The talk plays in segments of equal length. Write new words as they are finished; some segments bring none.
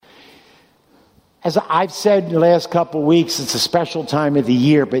As I've said in the last couple of weeks, it's a special time of the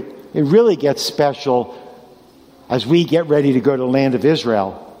year, but it really gets special as we get ready to go to the land of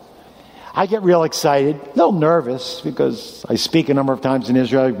Israel. I get real excited, a little nervous, because I speak a number of times in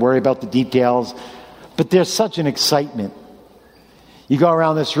Israel, I worry about the details, but there's such an excitement. You go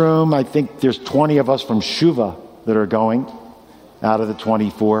around this room, I think there's 20 of us from Shuva that are going out of the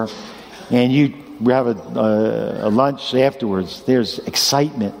 24, and we have a lunch afterwards. There's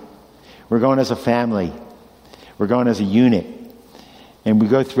excitement. We're going as a family. We're going as a unit. And we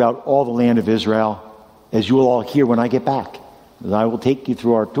go throughout all the land of Israel, as you will all hear when I get back. I will take you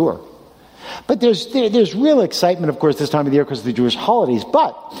through our tour. But there's real excitement, of course, this time of the year because of the Jewish holidays.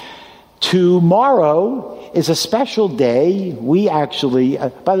 But tomorrow is a special day. We actually,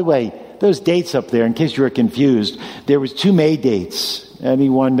 by the way, those dates up there, in case you were confused, there was 2 May dates.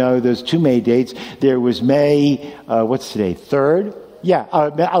 Anyone know those 2 May dates? There was May, what's today, 3rd? Yeah,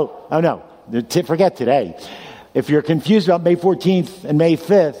 no, forget today. If you're confused about May 14th and May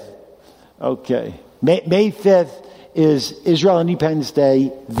 5th, okay. May 5th is Israel Independence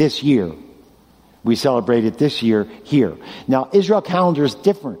Day this year. We celebrate it this year here. Now, Israel calendar is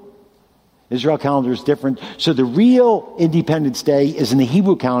different. So the real Independence Day is in the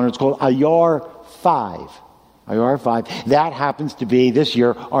Hebrew calendar. It's called Ayar 5. That happens to be this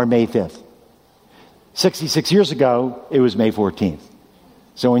year our May 5th. 66 years ago, it was May 14th.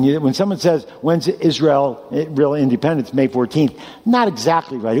 So when someone says, when's Israel real independence? May 14th. Not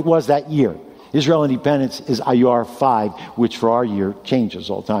exactly right. It was that year. Israel independence is Ayar 5, which for our year changes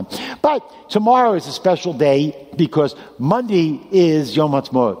all the time. But tomorrow is a special day because Monday is Yom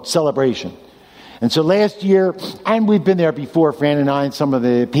Ha'atzmaut, celebration. And so last year, and we've been there before, Fran and I and some of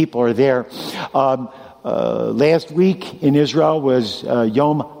the people are there. Last week in Israel was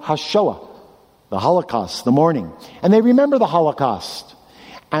Yom HaShoah, the Holocaust, the mourning. And they remember the Holocaust.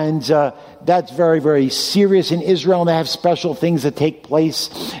 And that's very, very serious in Israel. And they have special things that take place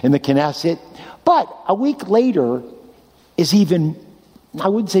in the Knesset. But a week later is even, I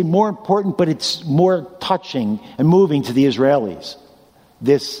wouldn't say more important, but it's more touching and moving to the Israelis.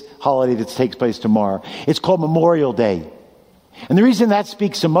 This holiday that takes place tomorrow. It's called Memorial Day. And the reason that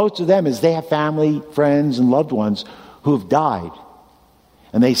speaks to most of them is they have family, friends, and loved ones who have died.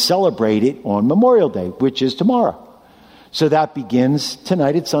 And they celebrate it on Memorial Day, which is tomorrow. So that begins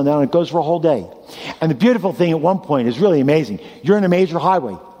tonight at sundown. It goes for a whole day. And the beautiful thing at one point is really amazing. You're in a major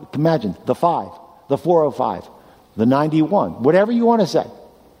highway. Imagine the 5, the 405, the 91, whatever you want to say.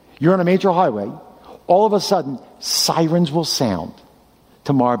 You're on a major highway. All of a sudden, sirens will sound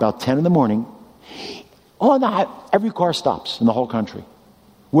tomorrow about 10 in the morning. Every car stops in the whole country.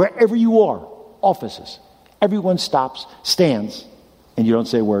 Wherever you are, offices, everyone stops, stands, and you don't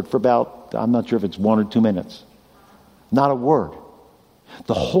say a word for about, I'm not sure if it's 1 or 2 minutes. Not a word.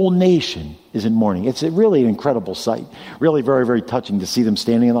 The whole nation is in mourning. It's really an incredible sight. Really very, very touching to see them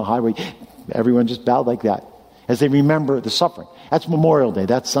standing on the highway. Everyone just bowed like that as they remember the suffering. That's Memorial Day.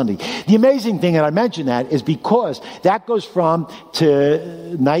 That's Sunday. The amazing thing that I mention that is because that goes from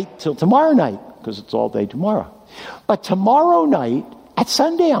tonight till tomorrow night, because it's all day tomorrow. But tomorrow night at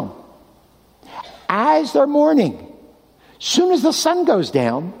sundown, as they're mourning, soon as the sun goes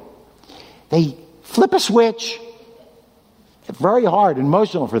down, they flip a switch. Very hard and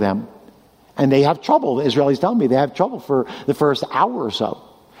emotional for them. And they have trouble. The Israelis tell me they have trouble for the first hour or so.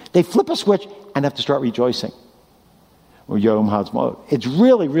 They flip a switch and have to start rejoicing. Or Yom Ha'atzmaut. It's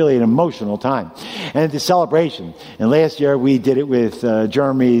really, really an emotional time. And it's a celebration. And last year we did it with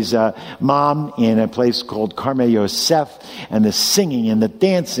Jeremy's mom in a place called Carmel Yosef. And the singing and the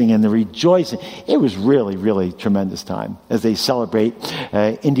dancing and the rejoicing. It was really, really tremendous time as they celebrate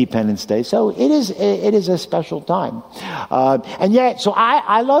Independence Day. So it is a special time. And yet, so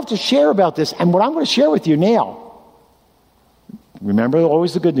I love to share about this. And what I'm going to share with you now, remember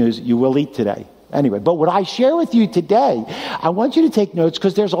always the good news, you will eat today. Anyway, but what I share with you today, I want you to take notes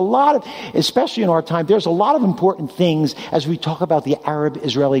because there's a lot of, especially in our time, there's a lot of important things as we talk about the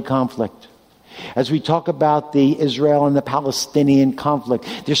Arab-Israeli conflict. As we talk about the Israel and the Palestinian conflict,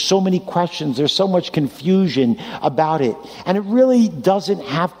 there's so many questions, there's so much confusion about it. And it really doesn't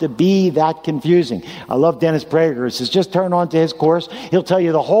have to be that confusing. I love Dennis Prager. He says, just turn on to his course. He'll tell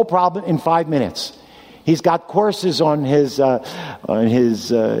you the whole problem in 5 minutes. He's got courses on his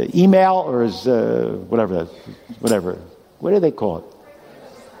email or his whatever. What do they call it?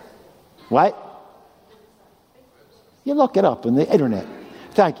 What? You look it up on the internet.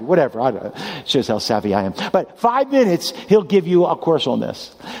 Thank you. Whatever. I don't know. Shows how savvy I am. But 5 minutes, he'll give you a course on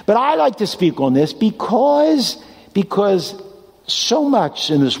this. But I like to speak on this because so much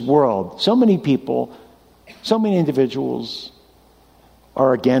in this world, so many people, so many individuals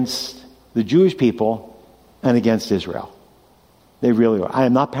are against the Jewish people and against Israel. They really are. I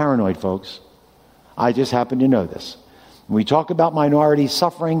am not paranoid, folks. I just happen to know this. When we talk about minorities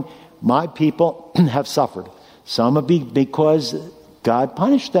suffering, my people have suffered. Some are because God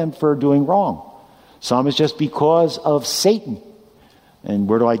punished them for doing wrong. Some is just because of Satan. And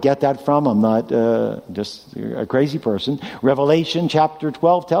where do I get that from? I'm not just a crazy person. Revelation chapter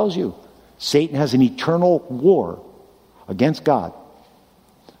 12 tells you Satan has an eternal war against God,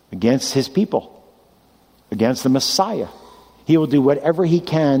 against his people, against the Messiah. He will do whatever he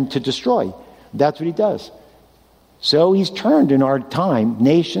can to destroy. That's what he does. So he's turned in our time,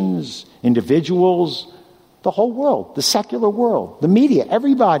 nations, individuals, the whole world, the secular world, the media,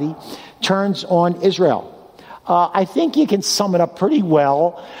 everybody turns on Israel. I think you can sum it up pretty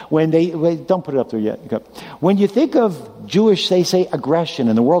well when don't put it up there yet. When you think of Jewish, they say aggression,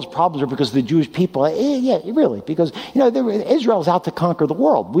 and the world's problems are because of the Jewish people. Yeah, really, because Israel's out to conquer the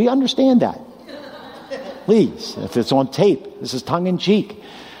world. We understand that. Please, if it's on tape, this is tongue in cheek.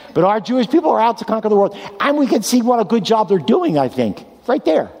 But our Jewish people are out to conquer the world, and we can see what a good job they're doing. I think right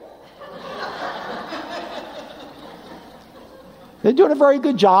there. They're doing a very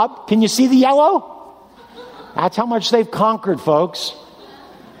good job. Can you see the yellow? That's how much they've conquered, folks.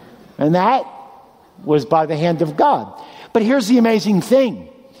 And that was by the hand of God. But here's the amazing thing.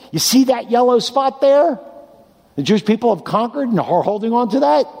 You see that yellow spot there? The Jewish people have conquered and are holding on to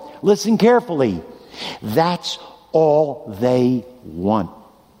that. Listen carefully. That's all they want.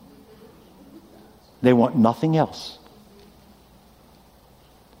 They want nothing else.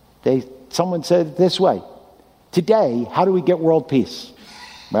 Someone said it this way. Today, how do we get world peace?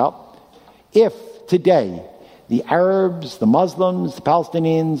 Well, if today the Arabs, the Muslims, the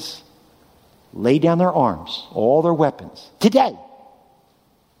Palestinians lay down their arms, all their weapons, today,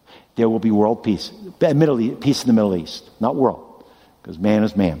 there will be world peace. Peace in the Middle East, not world, because man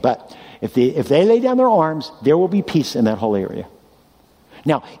is man. But if they lay down their arms, there will be peace in that whole area.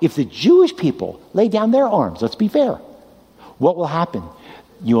 Now, if the Jewish people lay down their arms, let's be fair, what will happen?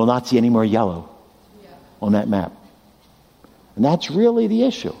 You will not see any more yellow on that map. And that's really the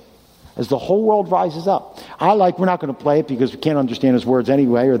issue. As the whole world rises up. We're not going to play it because we can't understand his words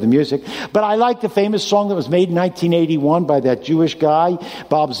anyway, or the music, but I like the famous song that was made in 1981 by that Jewish guy,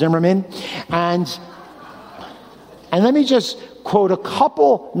 Bob Zimmerman. And let me just quote a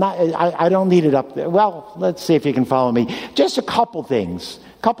couple, I don't need it up there. Well, let's see if you can follow me. Just a couple things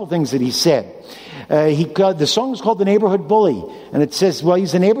that he said. The song is called The Neighborhood Bully. And it says, well,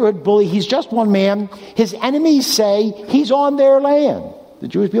 he's a neighborhood bully. He's just one man. His enemies say he's on their land. The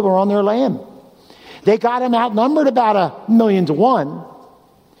Jewish people are on their land. They got him outnumbered about 1,000,000 to 1.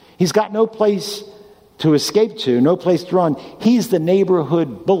 He's got no place to escape to, no place to run. He's the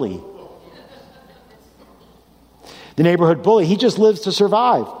neighborhood bully. The neighborhood bully, he just lives to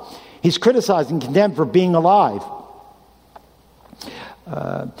survive. He's criticized and condemned for being alive.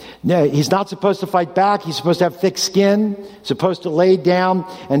 No, he's not supposed to fight back. He's supposed to have thick skin, supposed to lay down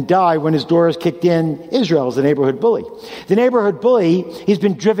and die when his door is kicked in. Israel is the neighborhood bully. The neighborhood bully, he's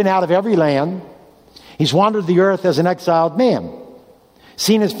been driven out of every land. He's wandered the earth as an exiled man.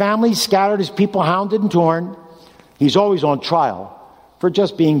 Seen his family scattered, his people hounded and torn. He's always on trial for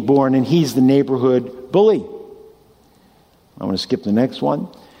just being born, and he's the neighborhood bully. I'm going to skip the next one.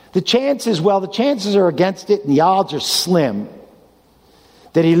 The chances are against it, and the odds are slim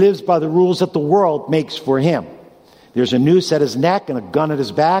that he lives by the rules that the world makes for him. There's a noose at his neck and a gun at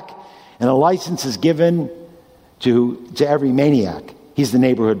his back, and a license is given to every maniac. He's the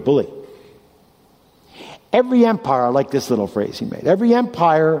neighborhood bully. Every empire, I like this little phrase he made, every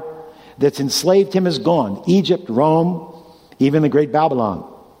empire that's enslaved him is gone. Egypt, Rome, even the great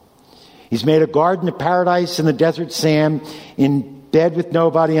Babylon. He's made a garden of paradise in the desert sand, in bed with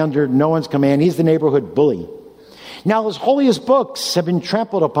nobody, under no one's command. He's the neighborhood bully. Now his holiest books have been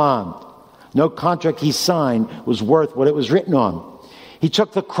trampled upon. No contract he signed was worth what it was written on. He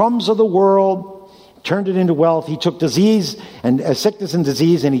took the crumbs of the world, turned it into wealth. He took disease and sickness and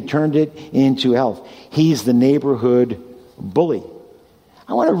disease, and he turned it into health. He's the neighborhood bully.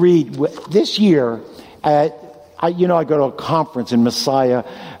 I want to read this year. I go to a conference in Messiah.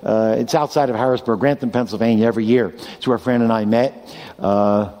 It's outside of Harrisburg, Grantham, Pennsylvania, every year. It's where a friend and I met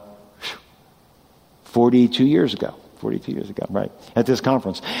 42 years ago, right, at this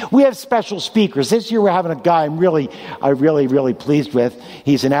conference. We have special speakers. This year we're having a guy I'm really pleased with.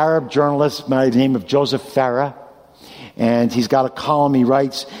 He's an Arab journalist by the name of Joseph Farah. And he's got a column he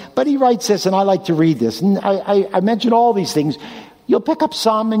writes. But he writes this, and I like to read this. And I mentioned all these things. You'll pick up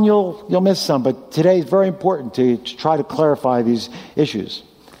some and you'll miss some. But today is very important to try to clarify these issues.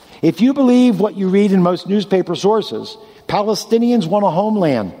 If you believe what you read in most newspaper sources, Palestinians want a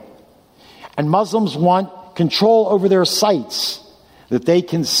homeland. And Muslims want control over their sites that they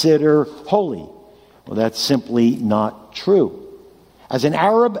consider holy. Well, that's simply not true. As an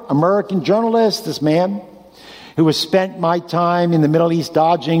Arab American journalist, this man who has spent my time in the Middle East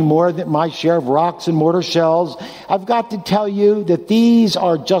dodging more than my share of rocks and mortar shells, I've got to tell you that these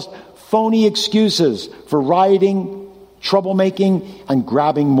are just phony excuses for rioting, troublemaking, and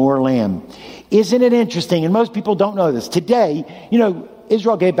grabbing more land. Isn't it interesting? And most people don't know this. Today,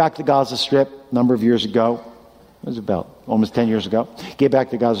 Israel gave back the Gaza Strip a number of years ago. It was about almost 10 years ago. Gave back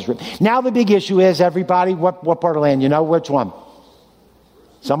the Gaza Strip. Now the big issue is, everybody, what part of land? You know which one?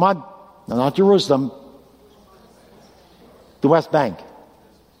 Someone? No, not Jerusalem. The West Bank.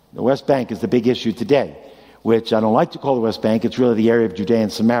 The West Bank is the big issue today, which I don't like to call the West Bank. It's really the area of Judea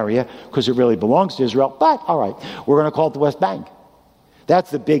and Samaria because it really belongs to Israel. But, all right, we're going to call it the West Bank.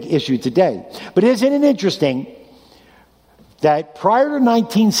 That's the big issue today. But isn't it interesting that prior to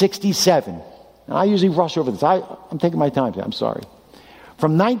 1967, and I usually rush over this. I'm taking my time today. I'm sorry.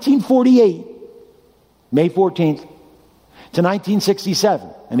 From 1948, May 14th, to 1967,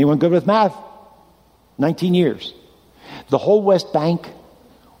 anyone good with math? 19 years. The whole West Bank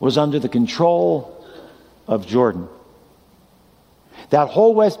was under the control of Jordan. That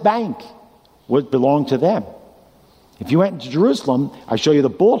whole West Bank belonged to them. If you went into Jerusalem, I show you the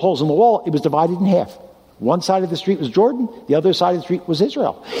bullet holes in the wall, it was divided in half. One side of the street was Jordan, the other side of the street was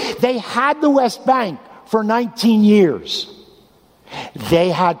Israel. They had the West Bank for 19 years. They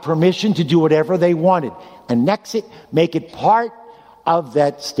had permission to do whatever they wanted. Annex it, make it part of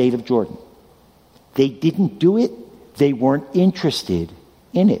that state of Jordan. They didn't do it. They weren't interested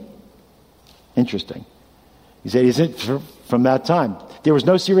in it. Interesting. He said, isn't from that time. There was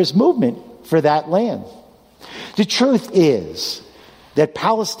no serious movement for that land. The truth is that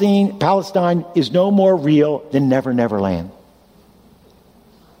Palestine is no more real than Never Never Land.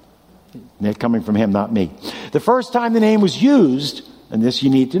 They're coming from him, not me. The first time the name was used, and this you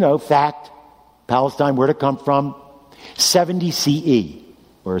need to know, fact, Palestine, where did it come from? 70 CE,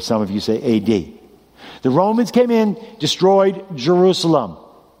 or some of you say AD. The Romans came in, destroyed Jerusalem.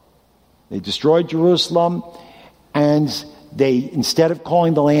 They destroyed Jerusalem, and they, instead of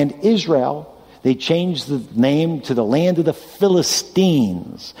calling the land Israel, they changed the name to the land of the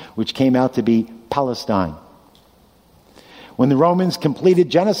Philistines, which came out to be Palestine. When the Romans completed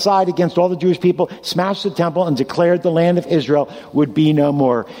genocide against all the Jewish people, smashed the temple, and declared the land of Israel would be no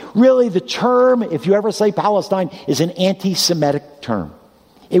more. Really, the term, if you ever say Palestine, is an anti-Semitic term.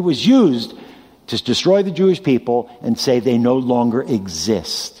 It was used to destroy the Jewish people and say they no longer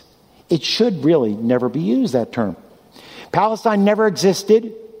exist. It should really never be used, that term. Palestine never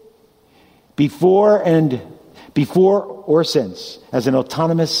existed before or since as an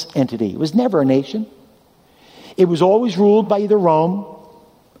autonomous entity. It was never a nation. It was always ruled by either Rome,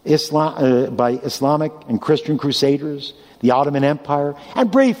 by Islamic and Christian crusaders, the Ottoman Empire, and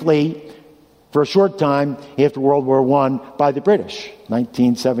briefly, for a short time after World War I, by the British,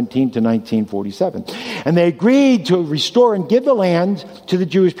 1917 to 1947. And they agreed to restore and give the land to the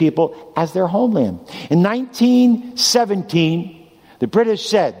Jewish people as their homeland. In 1917, the British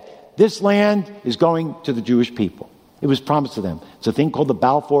said, this land is going to the Jewish people. It was promised to them. It's a thing called the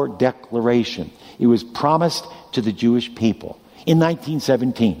Balfour Declaration. It was promised to the Jewish people in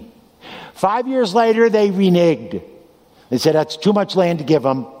 1917. 5 years later, they reneged. They said, that's too much land to give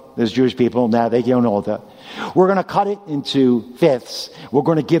them, those Jewish people. Now they don't know that. We're going to cut it into fifths. We're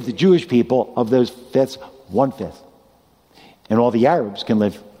going to give the Jewish people of those fifths 1/5. And all the Arabs can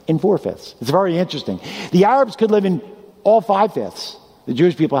live in 4/5. It's very interesting. The Arabs could live in all 5/5. The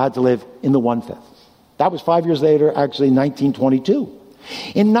Jewish people had to live in the 1/5. That was 5 years later, actually 1922.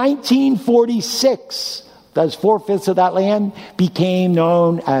 In 1946, those 4/5 of that land became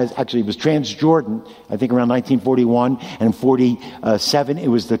known as, actually it was Transjordan, I think around 1941, and in 47 it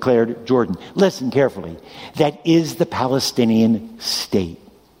was declared Jordan. Listen carefully. That is the Palestinian state.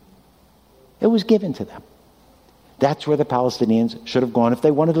 It was given to them. That's where the Palestinians should have gone if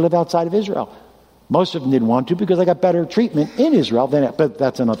they wanted to live outside of Israel. Most of them didn't want to because they got better treatment in Israel, but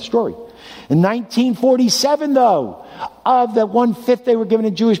that's another story. In 1947, though, of the 1/5 they were given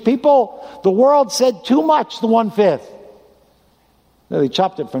to Jewish people, the world said too much, the 1/5. They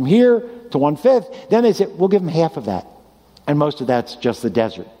chopped it from here to 1/5. Then they said, we'll give them half of that. And most of that's just the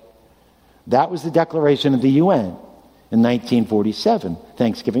desert. That was the declaration of the UN in 1947,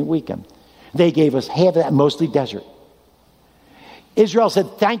 Thanksgiving weekend. They gave us half of that, mostly desert. Israel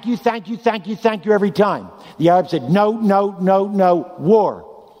said, thank you, thank you, thank you, thank you every time. The Arabs said, no, no, no, no, war.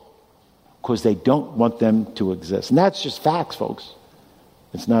 Because they don't want them to exist. And that's just facts, folks.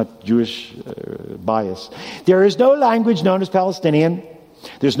 It's not Jewish bias. There is no language known as Palestinian.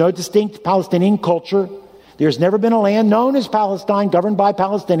 There's no distinct Palestinian culture. There's never been a land known as Palestine governed by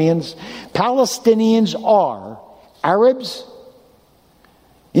Palestinians. Palestinians are Arabs,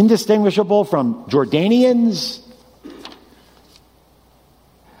 indistinguishable from Jordanians,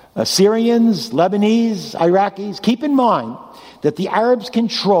 Syrians, Lebanese, Iraqis. Keep in mind that the Arabs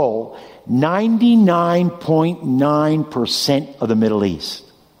control 99.9% of the Middle East.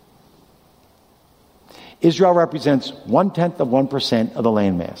 Israel represents 0.1% of the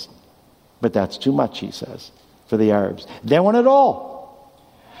landmass. But that's too much, he says, for the Arabs. They want it all.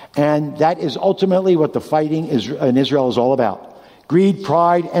 And that is ultimately what the fighting in Israel is all about. Greed,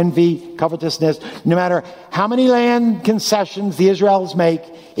 pride, envy, covetousness. No matter how many land concessions the Israelis make,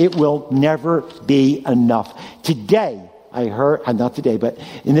 it will never be enough. Today, I heard, not today, but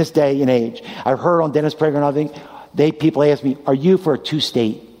in this day and age, I heard on Dennis Prager and other things, people ask me, are you for a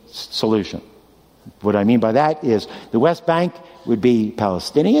two-state solution? What I mean by that is the West Bank would be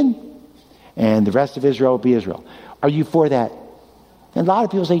Palestinian and the rest of Israel would be Israel. Are you for that? And a lot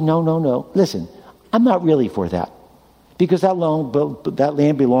of people say, no. Listen, I'm not really for that because that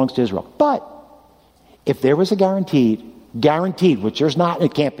land belongs to Israel. But if there was a guaranteed, which there's not,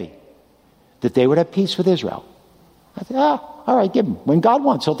 it can't be, that they would have peace with Israel, I said, all right, give them. When God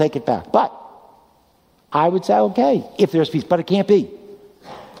wants, he'll take it back. But I would say, okay, if there's peace, but it can't be.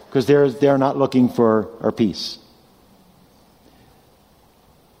 Because they're not looking for our peace.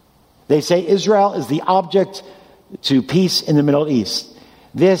 They say Israel is the object to peace in the Middle East.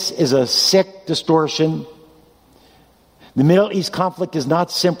 This is a sick distortion. The Middle East conflict is not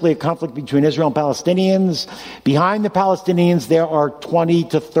simply a conflict between Israel and Palestinians. Behind the Palestinians, there are 20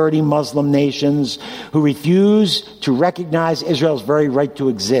 to 30 Muslim nations who refuse to recognize Israel's very right to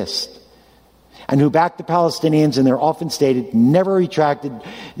exist, and who back the Palestinians in their often stated, never retracted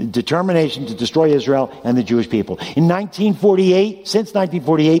determination to destroy Israel and the Jewish people. Since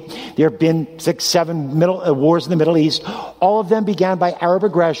 1948, there have been 6-7 wars in the Middle East. All of them began by Arab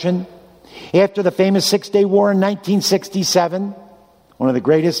aggression. After the famous Six-Day War in 1967, one of the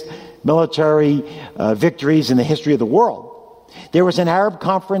greatest military victories in the history of the world, there was an Arab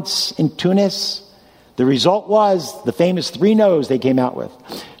conference in Tunis. The result was the famous 3 no's they came out with.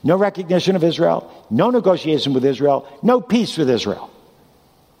 No recognition of Israel, no negotiation with Israel, no peace with Israel.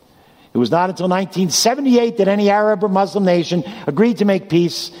 It was not until 1978 that any Arab or Muslim nation agreed to make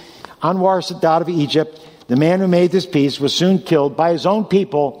peace. Anwar Sadat of Egypt, the man who made this peace, was soon killed by his own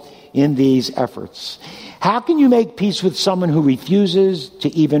people in these efforts. How can you make peace with someone who refuses to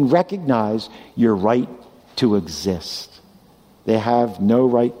even recognize your right to exist? They have no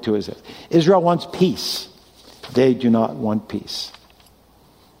right to exist. Israel wants peace. They do not want peace.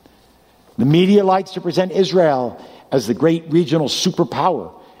 The media likes to present Israel as the great regional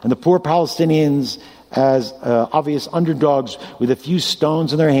superpower and the poor Palestinians as obvious underdogs with a few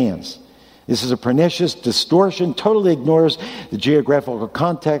stones in their hands. This is a pernicious distortion, totally ignores the geographical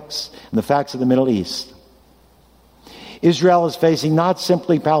context and the facts of the Middle East. Israel is facing not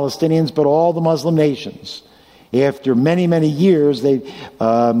simply Palestinians, but all the Muslim nations. After many, many years, they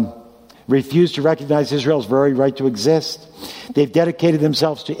refused to recognize Israel's very right to exist. They've dedicated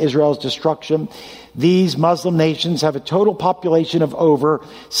themselves to Israel's destruction. These Muslim nations have a total population of over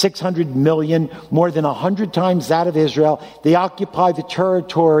 600 million, more than 100 times that of Israel. They occupy the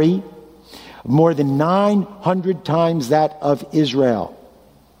territory more than 900 times that of Israel.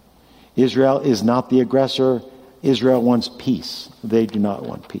 Israel is not the aggressor. Israel wants peace. They do not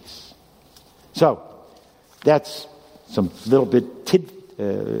want peace. So, that's some little bit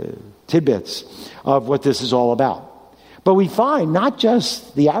tidbits of what this is all about. But we find not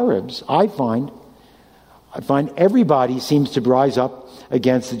just the Arabs. I find everybody seems to rise up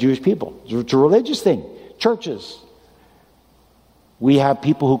against the Jewish people. It's a religious thing. Churches. We have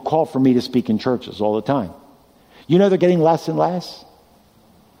people who call for me to speak in churches all the time. You know they're getting less and less.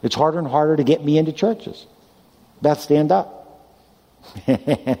 It's harder and harder to get me into churches. Beth, stand up.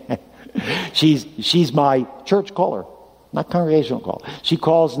 She's my church caller, not congregational caller. She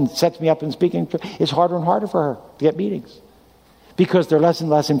calls and sets me up and speaking. It's harder and harder for her to get meetings because they're less and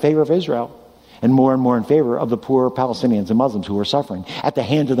less in favor of Israel and more in favor of the poor Palestinians and Muslims who are suffering at the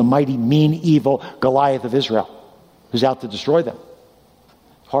hand of the mighty, mean, evil Goliath of Israel who's out to destroy them.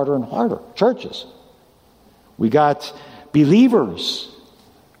 Harder and harder. Churches. We got believers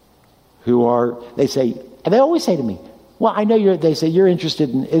who are, they always say to me, well, I know they say you're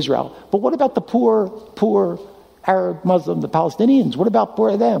interested in Israel, but what about the poor Arab, Muslim, the Palestinians? What about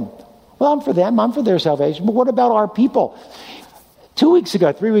poor them? Well, I'm for them. I'm for their salvation. But what about our people? 3 weeks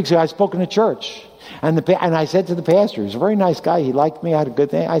ago, I spoke in a church. And I said to the pastor, he's a very nice guy. He liked me. I had a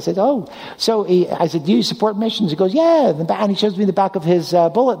good thing. I said, I said, do you support missions? He goes, yeah. And he shows me the back of his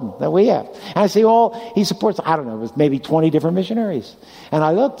bulletin that we have. And I say, he supports, I don't know, it was maybe 20 different missionaries. And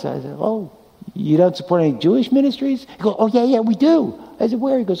I looked, I said, you don't support any Jewish ministries? He goes, yeah, we do. I said,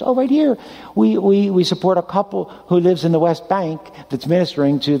 where? He goes, right here. We support a couple who lives in the West Bank that's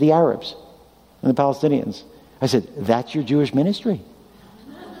ministering to the Arabs and the Palestinians. I said, that's your Jewish ministry?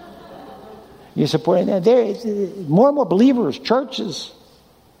 You're supporting that? There, more and more believers, churches,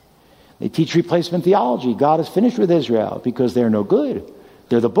 they teach replacement theology. God is finished with Israel because they're no good.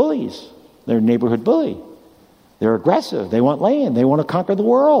 They're the bullies. They're a neighborhood bully. They're aggressive. They want land. They want to conquer the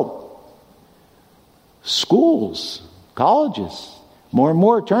world. Schools, colleges, more and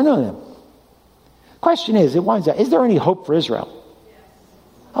more turn on them. Question is, it winds up, is there any hope for Israel?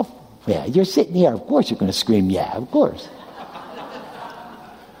 Oh, yeah, you're sitting here. Of course you're going to scream, yeah, of course.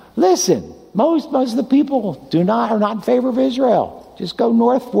 Listen. Most of the people are not in favor of Israel. Just go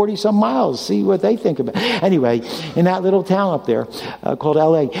north 40 some miles, see what they think about it. Anyway, in that little town up there called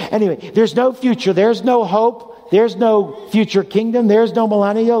LA. Anyway, there's no future. There's no hope. There's no future kingdom. There's no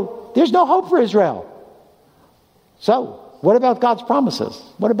millennial. There's no hope for Israel. So, what about God's promises?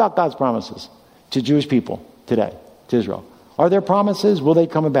 What about God's promises to Jewish people today, to Israel? Are there promises? Will they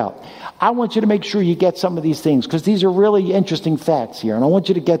come about? I want you to make sure you get some of these things because these are really interesting facts here. And I want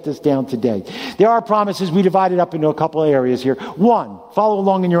you to get this down today. There are promises. We divided up into a couple of areas here. One, follow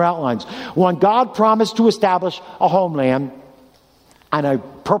along in your outlines. One, God promised to establish a homeland. And I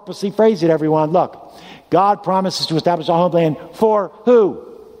purposely phrase it, everyone. Look, God promises to establish a homeland for who?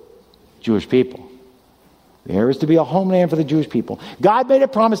 Jewish people. There is to be a homeland for the Jewish people. God made a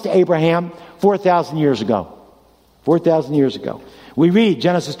promise to Abraham 4,000 years ago. 4,000 years ago. We read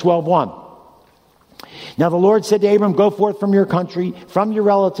Genesis 12:1. Now the Lord said to Abram, go forth from your country, from your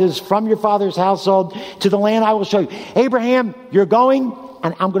relatives, from your father's household, to the land I will show you. Abraham, you're going,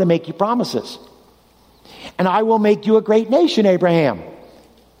 and I'm going to make you promises. And I will make you a great nation, Abraham.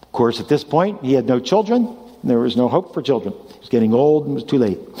 Of course, at this point, he had no children. There was no hope for children. He was getting old and it was too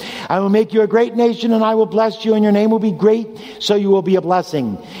late. I will make you a great nation and I will bless you and your name will be great, so you will be a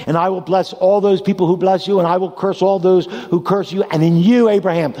blessing. And I will bless all those people who bless you and I will curse all those who curse you. And in you,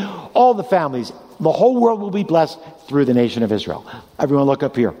 Abraham, all the families, the whole world will be blessed through the nation of Israel. Everyone look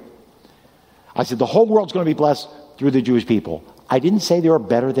up here. I said the whole world's going to be blessed through the Jewish people. I didn't say they were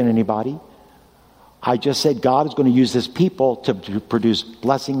better than anybody. I just said God is going to use this people to produce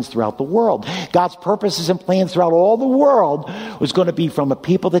blessings throughout the world. God's purposes and plans throughout all the world was going to be from a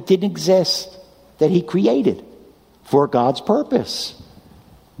people that didn't exist, that he created for God's purpose.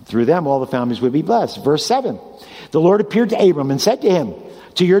 Through them, all the families would be blessed. Verse 7, the Lord appeared to Abram and said to him,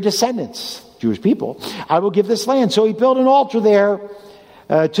 to your descendants, Jewish people, I will give this land. So he built an altar there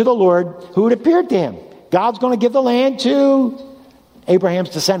to the Lord who had appeared to him. God's going to give the land to Abraham's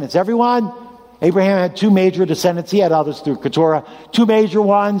descendants. Everyone, Abraham had two major descendants. He had others through Keturah. Two major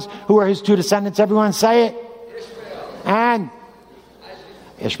ones. Who are his two descendants? Everyone say it.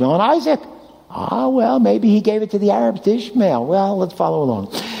 Ishmael and Isaac. Well, maybe he gave it to the Arabs, to Ishmael. Well, let's follow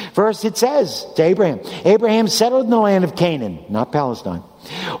along. First it says to Abraham settled in the land of Canaan, not Palestine,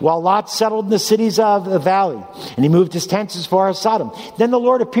 while Lot settled in the cities of the valley, and he moved his tents as far as Sodom. Then the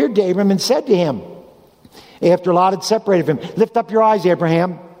Lord appeared to Abram and said to him, after Lot had separated him, lift up your eyes,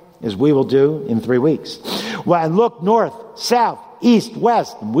 Abraham, as we will do in 3 weeks. Well, and look north, south, east,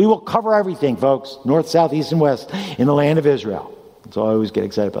 west. And we will cover everything, folks. North, south, east, and west in the land of Israel. So I always get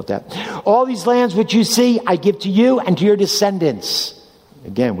excited about that. All these lands which you see, I give to you and to your descendants.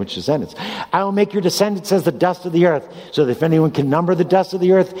 Again, which descendants? I will make your descendants as the dust of the earth, so that if anyone can number the dust of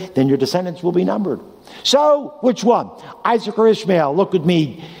the earth, then your descendants will be numbered. So, which one? Isaac or Ishmael? Look with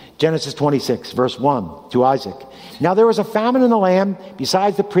me. Genesis 26, verse 1, to Isaac. Now there was a famine in the land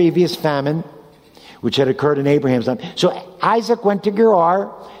besides the previous famine, which had occurred in Abraham's time. So Isaac went to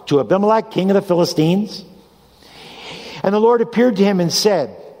Gerar, to Abimelech, king of the Philistines. And the Lord appeared to him and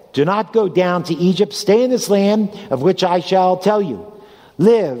said, do not go down to Egypt. Stay in this land of which I shall tell you.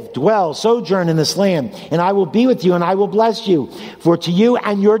 Live, dwell, sojourn in this land, and I will be with you and I will bless you. For to you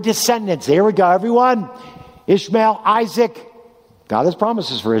and your descendants, there we go, everyone, Ishmael, Isaac. God has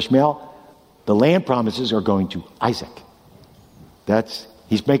promises for Ishmael. The land promises are going to Isaac.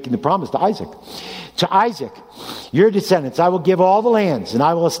 He's making the promise to Isaac. To Isaac, your descendants, I will give all the lands, and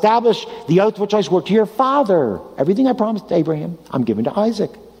I will establish the oath which I swore to your father. Everything I promised to Abraham, I'm giving to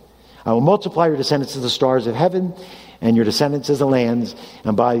Isaac. I will multiply your descendants as the stars of heaven, and your descendants as the lands,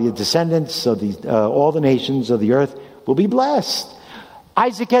 and by your descendants of all the nations of the earth will be blessed.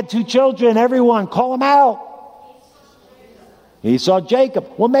 Isaac had 2 children. Everyone, call them out. Esau,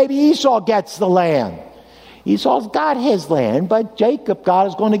 Jacob. Well, maybe Esau gets the land. Esau's got his land, but Jacob, God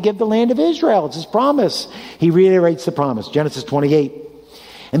is going to give the land of Israel. It's his promise. He reiterates the promise. Genesis 28.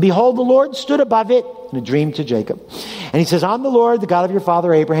 And behold, the Lord stood above it in a dream to Jacob. And he says, I'm the Lord, the God of your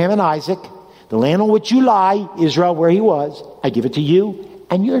father Abraham and Isaac. The land on which you lie, Israel, where he was, I give it to you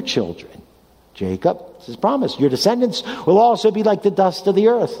and your children. Jacob, it's his promise. Your descendants will also be like the dust of the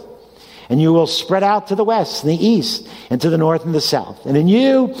earth. And you will spread out to the west and the east and to the north and the south. And in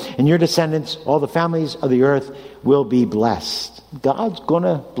you and your descendants, all the families of the earth will be blessed. God's going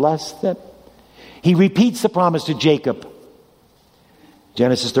to bless them. He repeats the promise to Jacob.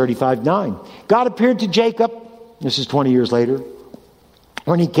 Genesis 35:9. God appeared to Jacob, this is 20 years later,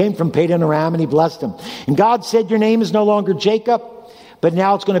 when he came from Padan Aram, and he blessed him. And God said, your name is no longer Jacob, but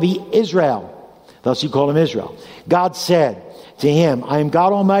now it's going to be Israel. Thus you call him Israel. God said to him, I am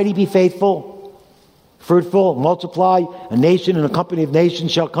God Almighty, be faithful, fruitful, multiply. A nation and a company of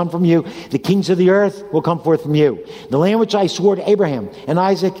nations shall come from you. The kings of the earth will come forth from you. The land which I swore to Abraham and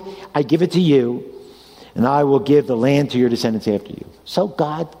Isaac, I give it to you, and I will give the land to your descendants after you. So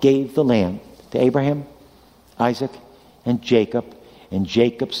God gave the land to Abraham, Isaac, and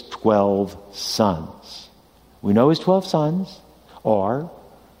Jacob's 12 sons. We know his 12 sons are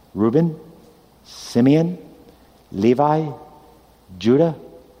Reuben, Simeon, Levi, Judah,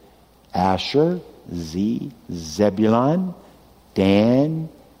 Asher, Zebulun, Dan,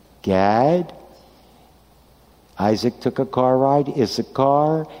 Gad. Isaac took a car ride.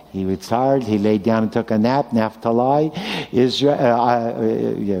 Issachar, he was tired. He laid down and took a nap. Naphtali, Issachar,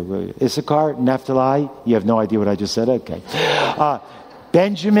 Naphtali. You have no idea what I just said? Okay.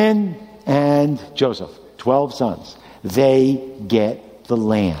 Benjamin and Joseph, 12 sons. They get the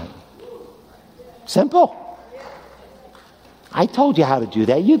land. Simple. I told you how to do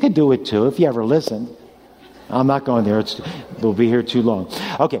that. You could do it too if you ever listened. I'm not going there. We'll be here too long.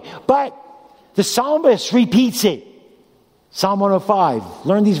 Okay, but the psalmist repeats it. Psalm 105.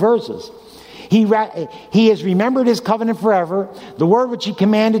 Learn these verses. He has remembered his covenant forever. The word which he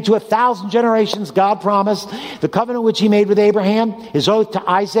commanded to 1,000 generations, God promised. The covenant which he made with Abraham, his oath to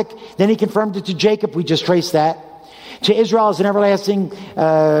Isaac. Then he confirmed it to Jacob. We just traced that. To Israel as an everlasting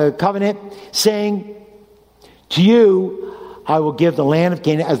covenant, saying, to you I will give the land of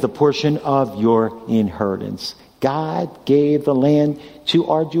Canaan as the portion of your inheritance. God gave the land to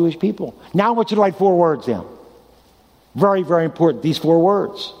our Jewish people. Now I want you to write 4 words down. Very, very important, these 4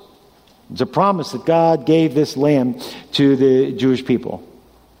 words. It's a promise that God gave this land to the Jewish people.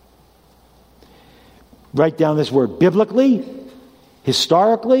 Write down this word: biblically,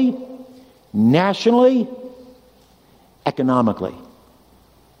 historically, nationally, economically.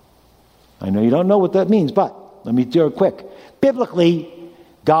 I know you don't know what that means, but let me do it quick. Biblically,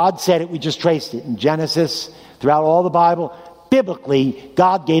 God said it. We just traced it in Genesis, throughout all the Bible. Biblically,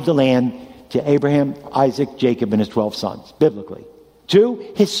 God gave the land to Abraham, Isaac, Jacob, and his 12 sons. Biblically.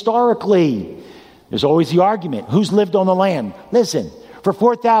 2, historically. There's always the argument. Who's lived on the land? Listen, for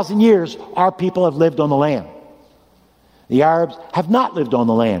 4,000 years, our people have lived on the land. The Arabs have not lived on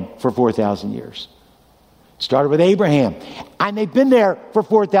the land for 4,000 years. It started with Abraham, and they've been there for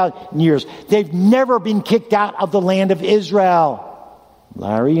 4,000 years. They've never been kicked out of the land of Israel.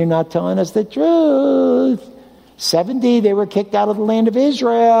 Larry, you're not telling us the truth. 70, they were kicked out of the land of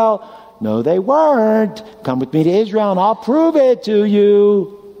Israel. No, they weren't. Come with me to Israel and I'll prove it to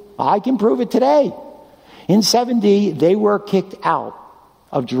you. I can prove it today. In 70, they were kicked out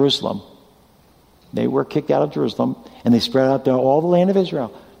of Jerusalem. They were kicked out of Jerusalem, and they spread out to all the land of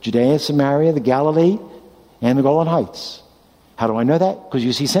Israel. Judea, Samaria, the Galilee, and the Golan Heights. How do I know that? Because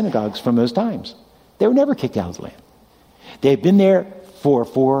you see synagogues from those times. They were never kicked out of the land. They've been there for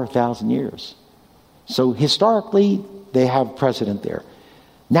 4,000 years. So historically, they have precedent there.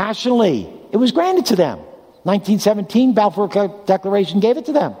 Nationally, it was granted to them. 1917, Balfour Declaration gave it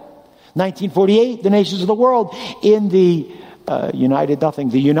to them. 1948, the nations of the world in the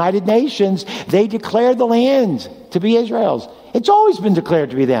United Nations, they declared the land to be Israel's. It's always been declared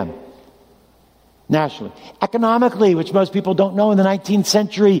to be them. Nationally. Economically, which most people don't know, in the 19th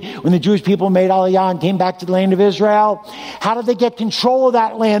century, when the Jewish people made Aliyah and came back to the land of Israel, how did they get control of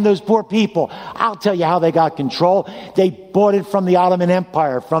that land, those poor people? I'll tell you how they got control. They bought it from the Ottoman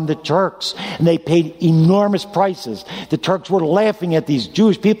Empire, from the Turks, and they paid enormous prices. The Turks were laughing at these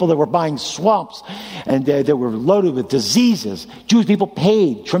Jewish people that were buying swamps and that were loaded with diseases. Jewish people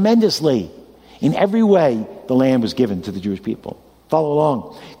paid tremendously. In every way, the land was given to the Jewish people. Follow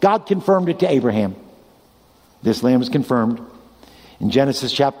along. God confirmed it to Abraham. This land was confirmed. In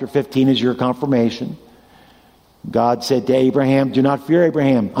Genesis chapter 15 is your confirmation. God said to Abraham, do not fear,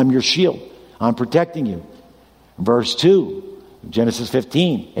 Abraham. I'm your shield. I'm protecting you. Verse 2, Genesis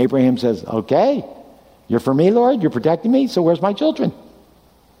 15, Abraham says, okay, you're for me, Lord, you're protecting me, so where's my children?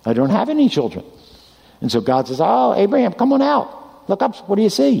 I don't have any children. And so God says, oh, Abraham, come on out. Look up, what do you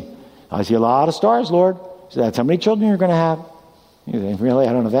see? I see a lot of stars, Lord. So that's how many children you're going to have. You say, really,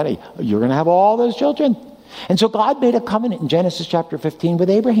 I don't have any. You're going to have all those children. And so God made a covenant in Genesis chapter 15 with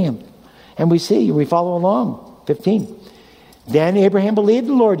Abraham. And we follow along, 15. Then Abraham believed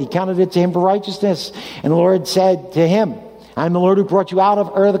the Lord. He counted it to him for righteousness. And the Lord said to him, I'm the Lord who brought you out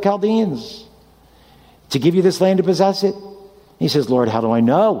of Ur of the Chaldeans to give you this land to possess it. He says, Lord, how do I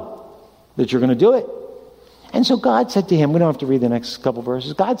know that you're going to do it? And so God said to him, we don't have to read the next couple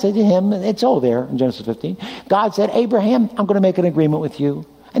verses. God said to him, it's all there in Genesis 15. God said, Abraham, I'm going to make an agreement with you.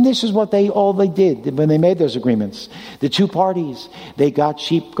 And this is what they did when they made those agreements. The two parties, they got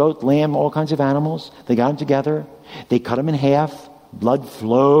sheep, goat, lamb, all kinds of animals. They got them together. They cut them in half. Blood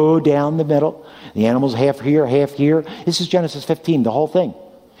flowed down the middle. The animals half here, half here. This is Genesis 15, the whole thing.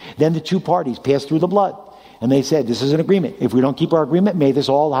 Then the two parties passed through the blood. And they said, this is an agreement. If we don't keep our agreement, may this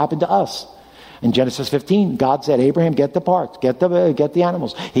all happen to us. In Genesis 15, God said, Abraham, get the parts, get the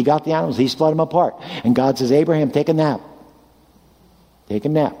animals. He got the animals. He split them apart. And God says, Abraham, take a nap. Take a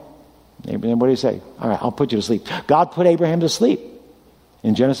nap. Abraham, what do you say? All right, I'll put you to sleep. God put Abraham to sleep.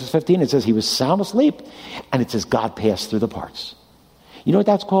 In Genesis 15, it says he was sound asleep. And it says God passed through the parts. You know what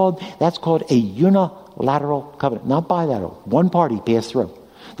that's called? That's called a unilateral covenant, not bilateral. One party passed through.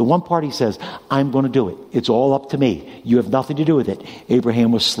 The one party says, I'm going to do it. It's all up to me. You have nothing to do with it.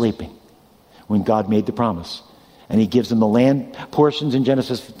 Abraham was sleeping when God made the promise. And he gives them the land portions in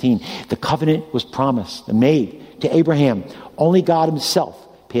Genesis 15. The covenant was promised and made to Abraham. Only God himself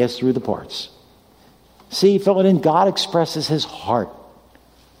passed through the parts. See, fill it in. God expresses his heart.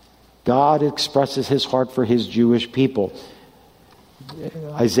 God expresses his heart for his Jewish people.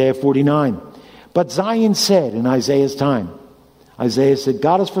 Isaiah 49. But Zion said in Isaiah's time, Isaiah said,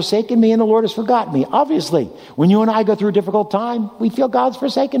 God has forsaken me and the Lord has forgotten me. Obviously, when you and I go through a difficult time, we feel God's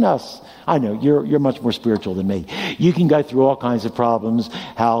forsaken us. I know, you're much more spiritual than me. You can go through all kinds of problems,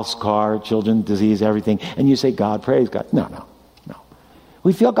 house, car, children, disease, everything, and you say, God, praise God. No.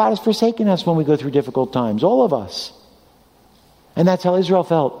 We feel God has forsaken us when we go through difficult times, all of us. And that's how Israel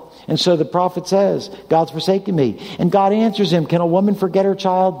felt. And so the prophet says, God's forsaken me. And God answers him, can a woman forget her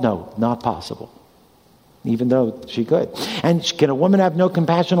child? No, not possible. Even though she could. And can a woman have no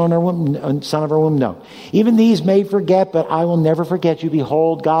compassion on her womb, on son of her womb? No. Even these may forget, but I will never forget you.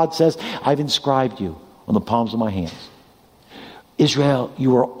 Behold, God says, I've inscribed you on the palms of my hands. Israel,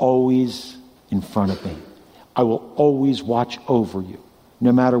 you are always in front of me. I will always watch over you,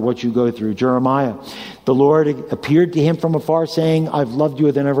 no matter what you go through. Jeremiah, the Lord appeared to him from afar, saying, I've loved you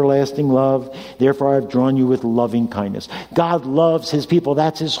with an everlasting love. Therefore, I've drawn you with loving kindness. God loves his people.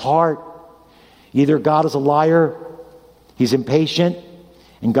 That's his heart. Either God is a liar, he's impatient,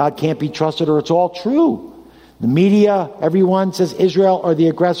 and God can't be trusted, or it's all true. The media, everyone says Israel are the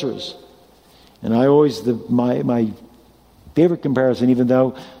aggressors. And I always, my favorite comparison, even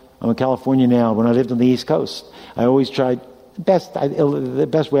though I'm in California now, when I lived on the East Coast, I always tried, the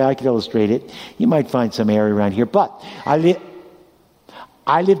best way I could illustrate it, you might find some area around here, but I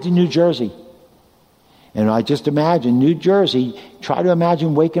lived in New Jersey. And I just imagine New Jersey, try to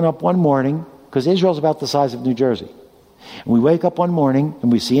imagine waking up one morning, because Israel's about the size of New Jersey. And we wake up one morning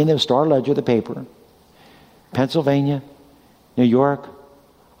and we see in the Star Ledger, the paper, Pennsylvania, New York,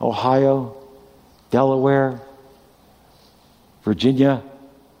 Ohio, Delaware, Virginia,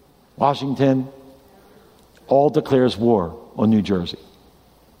 Washington, all declares war on New Jersey.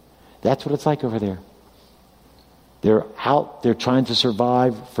 That's what it's like over there. They're out, they're trying to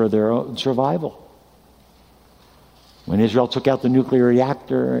survive for their own survival. When Israel took out the nuclear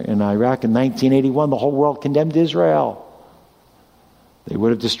reactor in Iraq in 1981, the whole world condemned Israel. They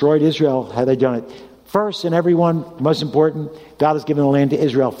would have destroyed Israel had they done it. First, and everyone, most important, God has given the land to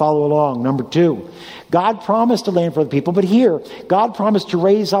Israel. Follow along. Number 2, God promised a land for the people, but here, God promised to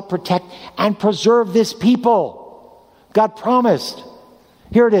raise up, protect, and preserve this people. God promised.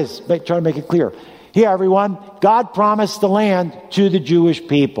 Here it is. Try to make it clear. Here, everyone, God promised the land to the Jewish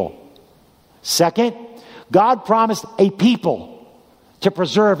people. Second, God promised a people to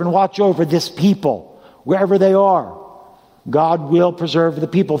preserve and watch over this people, wherever they are. God will preserve the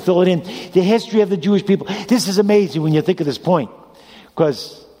people. Fill it in. The history of the Jewish people. This is amazing when you think of this point.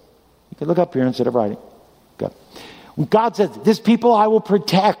 Because you can look up here instead of writing. Go. When God says, this people I will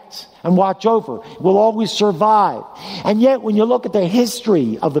protect and watch over, will always survive. And yet when you look at the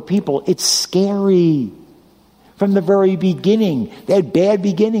history of the people, it's scary. From the very beginning, they had bad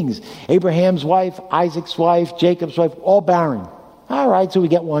beginnings. Abraham's wife, Isaac's wife, Jacob's wife, all barren. All right, so we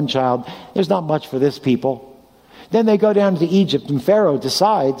get one child. There's not much for this people. Then they go down to Egypt, and Pharaoh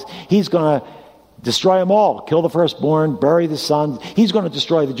decides he's going to destroy them all, kill the firstborn, bury the sons. He's going to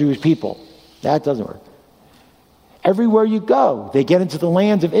destroy the Jewish people. That doesn't work. Everywhere you go, they get into the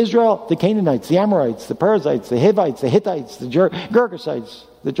lands of Israel, the Canaanites, the Amorites, the Perizzites, the Hivites, the Hittites, the Girgashites,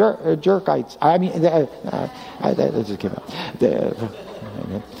 the Jerkites. I mean, that just came out.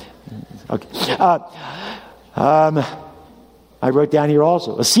 Okay. I wrote down here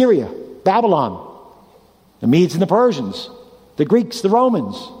also Assyria, Babylon, the Medes and the Persians, the Greeks, the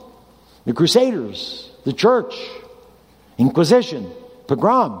Romans, the Crusaders, the Church, Inquisition,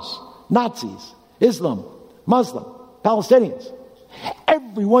 pogroms, Nazis, Islam, Muslim, Palestinians.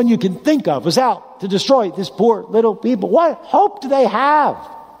 Everyone you can think of was out to destroy this poor little people. What hope do they have?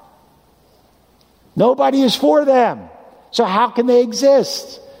 Nobody is for them. So how can they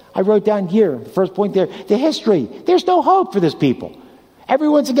exist? I wrote down here, the first point there, the history. There's no hope for this people.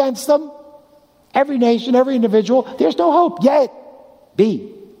 Everyone's against them. Every nation, every individual. There's no hope. Yet,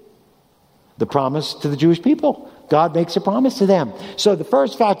 B, the promise to the Jewish people. God makes a promise to them. So the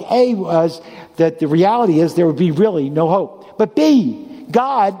first fact, A, was that the reality is there would be really no hope. But B,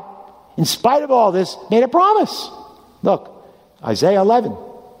 God, in spite of all this, made a promise. Look, Isaiah 11.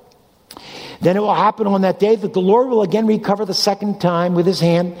 Then it will happen on that day that the Lord will again recover the second time with his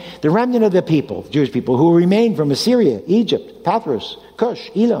hand the remnant of the people, the Jewish people, who will remain from Assyria, Egypt, Pathros,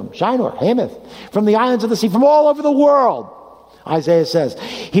 Cush, Elam, Shinar, Hamath, from the islands of the sea, from all over the world. Isaiah says,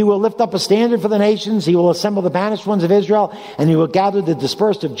 he will lift up a standard for the nations, he will assemble the banished ones of Israel, and he will gather the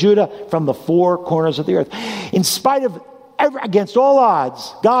dispersed of Judah from the four corners of the earth. In spite of, against all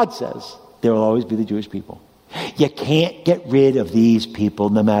odds, God says, there will always be the Jewish people. You can't get rid of these people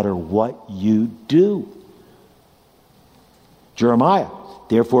no matter what you do. Jeremiah,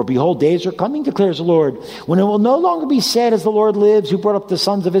 therefore, behold, days are coming, declares the Lord, when it will no longer be said, as the Lord lives, who brought up the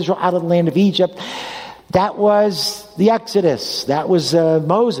sons of Israel out of the land of Egypt. That was the Exodus. That was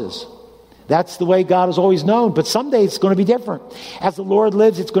Moses. That's the way God is always known. But someday it's going to be different. As the Lord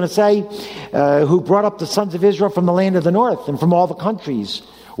lives, it's going to say, who brought up the sons of Israel from the land of the north and from all the countries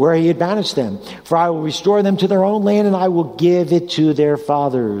where he had banished them. For I will restore them to their own land, and I will give it to their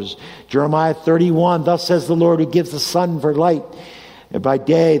fathers. Jeremiah 31, thus says the Lord, who gives the sun for light by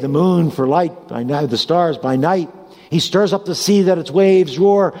day, the moon for light by night, the stars by night. He stirs up the sea that its waves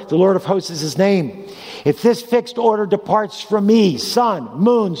roar. The Lord of hosts is his name. If this fixed order departs from me, sun,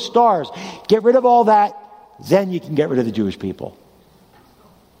 moon, stars, get rid of all that, then you can get rid of the Jewish people.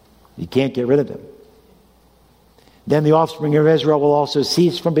 You can't get rid of them. Then the offspring of Israel will also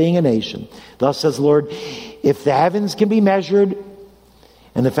cease from being a nation. Thus says the Lord, if the heavens can be measured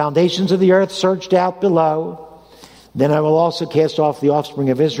and the foundations of the earth searched out below, then I will also cast off the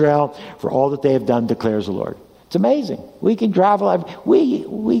offspring of Israel for all that they have done, declares the Lord. It's amazing. We can travel.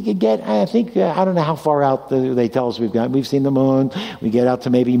 We could get, I think, I don't know how far out they tell us we've gone. We've seen the moon. We get out to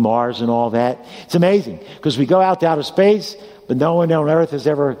maybe Mars and all that. It's amazing because we go out to outer space, but no one on Earth has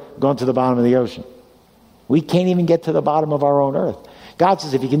ever gone to the bottom of the ocean. We can't even get to the bottom of our own Earth. God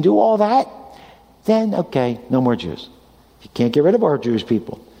says, if you can do all that, then, okay, no more Jews. You can't get rid of our Jewish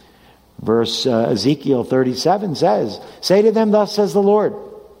people. Verse Ezekiel 37 says, say to them, thus says the Lord.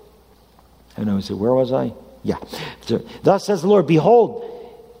 I know, he said, where was I? Yeah. Thus says the Lord, behold,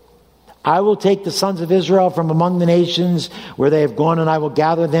 I will take the sons of Israel from among the nations where they have gone, and I will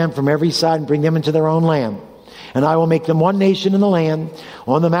gather them from every side and bring them into their own land. And I will make them one nation in the land,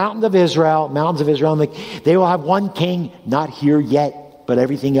 on the mountains of Israel, and they will have one king, not here yet, but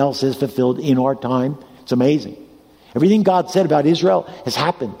everything else is fulfilled in our time. It's amazing. Everything God said about Israel has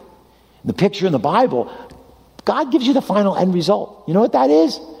happened. In the picture in the Bible, God gives you the final end result. You know what that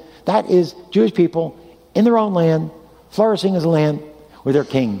is? That is Jewish people in their own land, flourishing as a land with their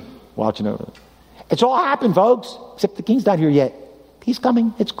king watching over them. It's all happened, folks, except the king's not here yet. He's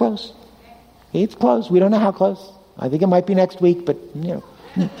coming. It's close. It's close. We don't know how close. I think it might be next week, but, no,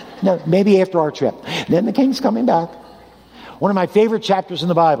 maybe after our trip. Then the king's coming back. One of my favorite chapters in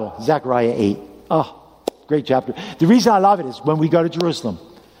the Bible, Zechariah 8. Oh, great chapter. The reason I love it is when we go to Jerusalem,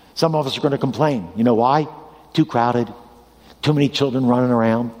 some of us are going to complain. You know why? Too crowded. Too many children running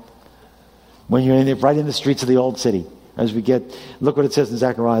around. When you're right in the streets of the old city. Look what it says in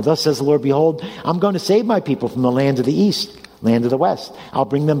Zechariah. Thus says the Lord, behold, I'm going to save my people from the land of the east, land of the west. I'll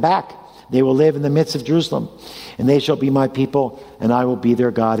bring them back. They will live in the midst of Jerusalem, and they shall be my people, and I will be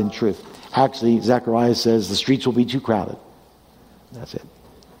their God in truth. Actually, Zechariah says the streets will be too crowded. That's it.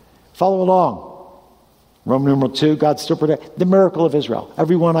 Follow along. Roman numeral 2, God still protects. The miracle of Israel.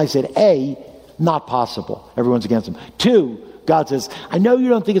 Everyone I said, A, not possible. Everyone's against him. 2, God says, I know you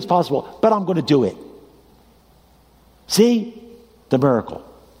don't think it's possible, but I'm going to do it. See? The miracle.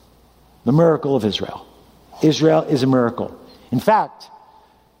 The miracle of Israel. Israel is a miracle. In fact,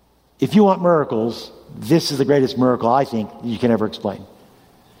 if you want miracles, this is the greatest miracle I think you can ever explain.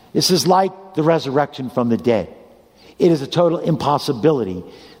 This is like the resurrection from the dead. It is a total impossibility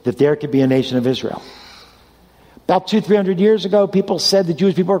that there could be a nation of Israel. About 200-300 years ago, people said the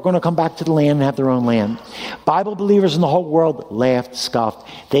Jewish people are going to come back to the land and have their own land. Bible believers in the whole world laughed, scoffed.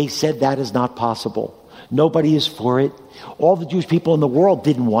 They said that is not possible. Nobody is for it. All the Jewish people in the world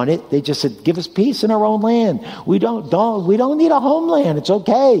didn't want it. They just said, give us peace in our own land. We don't need a homeland. It's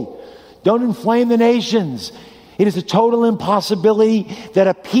okay. Don't inflame the nations. It is a total impossibility that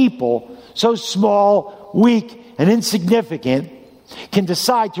a people so small, weak, and insignificant can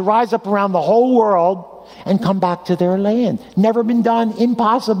decide to rise up around the whole world and come back to their land. Never been done.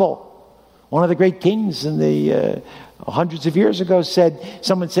 Impossible. One of the great kings in the hundreds of years ago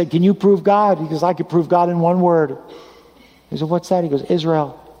someone said, can you prove God? He goes, I could prove God in one word. He said, what's that? He goes,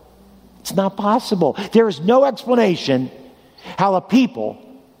 Israel. It's not possible. There is no explanation how a people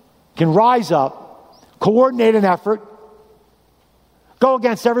can rise up, coordinate an effort, go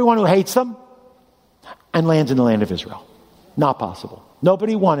against everyone who hates them, and land in the land of Israel. Not possible.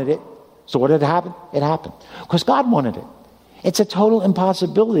 Nobody wanted it. So what did happen? It happened. Because God wanted it. It's a total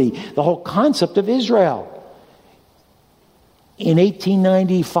impossibility. The whole concept of Israel. In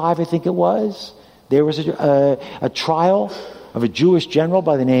 1895, I think it was, there was a trial of a Jewish general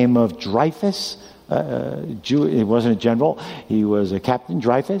by the name of Dreyfus. He wasn't a general. He was a Captain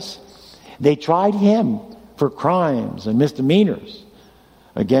Dreyfus. They tried him for crimes and misdemeanors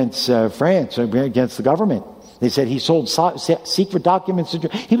against France, against the government. They said he sold secret documents.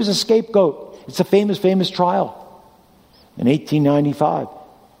 He was a scapegoat. It's a famous trial. In 1895.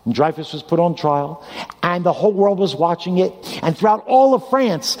 And Dreyfus was put on trial. And the whole world was watching it. And throughout all of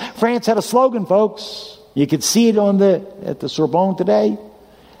France, France had a slogan, folks. You could see it at the Sorbonne today.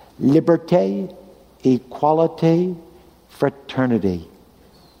 Liberté, equality, fraternity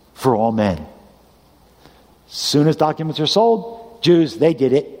for all men. As soon as documents are sold, Jews, they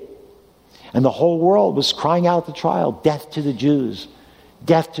did it. And the whole world was crying out at the trial, death to the Jews,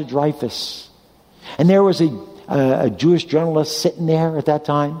 death to Dreyfus. And there was a Jewish journalist sitting there at that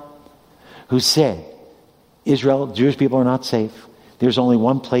time who said, Jewish people are not safe. There's only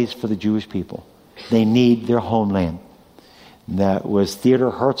one place for the Jewish people. They need their homeland. And that was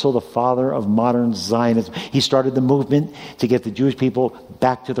Theodor Herzl, the father of modern Zionism. He started the movement to get the Jewish people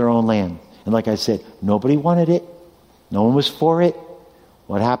back to their own land. And like I said, nobody wanted it. No one was for it.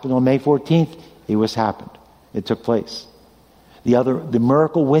 What happened on May 14th? It happened. It took place. The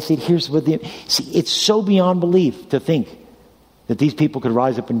miracle with it, it's so beyond belief to think that these people could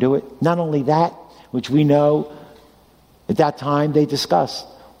rise up and do it. Not only that, which we know at that time they discussed,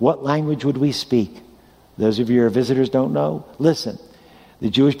 what language would we speak? Those of you who are visitors don't know. Listen, the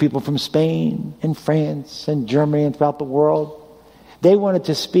Jewish people from Spain and France and Germany and throughout the world, they wanted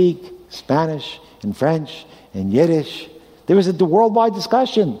to speak Spanish and French and Yiddish. There was a worldwide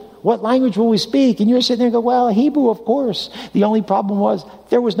discussion. What language will we speak? And you're sitting there and go, well, Hebrew, of course. The only problem was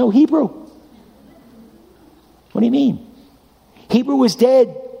there was no Hebrew. What do you mean? Hebrew was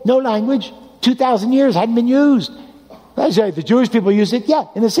dead. No language. 2,000 years hadn't been used. I say the Jewish people used it,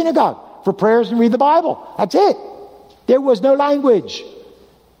 in the synagogue for prayers and read the Bible. That's it. There was no language.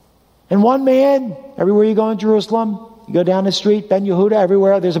 And one man, everywhere you go in Jerusalem, you go down the street, Ben Yehuda,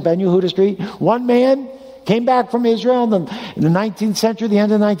 everywhere there's a Ben Yehuda street. One man came back from Israel in the 19th century, the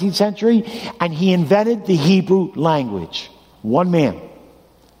end of the 19th century, and he invented the Hebrew language. One man.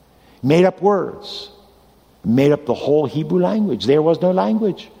 Made up words. Made up the whole Hebrew language. There was no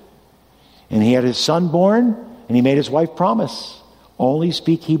language. And he had his son born, and he made his wife promise. Only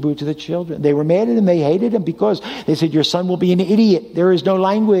speak Hebrew to the children. They were mad at him. They hated him because they said, your son will be an idiot. There is no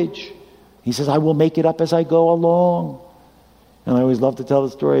language. He says, I will make it up as I go along. And I always love to tell the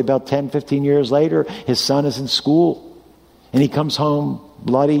story. About 10, 15 years later, his son is in school. And he comes home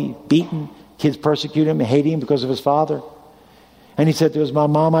bloody, beaten. Kids persecute him, hate him because of his father. And he said to his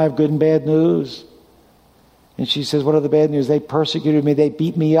mom, I have good and bad news. And she says, what are the bad news? They persecuted me. They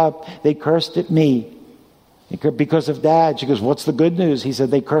beat me up. They cursed at me because of Dad. She goes, what's the good news? He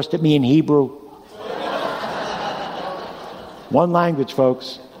said, they cursed at me in Hebrew. One language,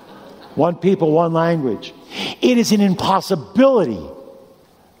 folks. One people, one language. It is an impossibility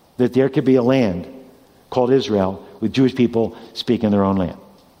that there could be a land called Israel with Jewish people speaking their own land.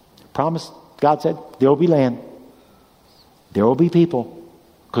 Promise, God said, there will be land. There will be people,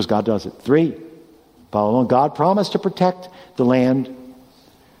 because God does it. 3, follow along. God promised to protect the land,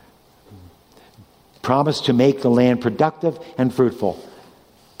 promised to make the land productive and fruitful.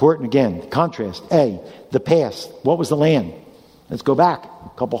 Important again, contrast. A, the past. What was the land? Let's go back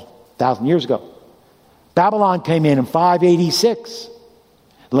a couple thousand years ago. Babylon came in 586.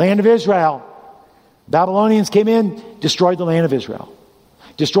 The land of Israel. Babylonians came in, destroyed the land of Israel.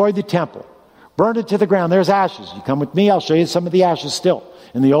 Destroyed the temple. Burned it to the ground. There's ashes. You come with me, I'll show you some of the ashes still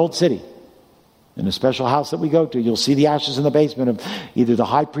in the old city. In a special house that we go to, you'll see the ashes in the basement of either the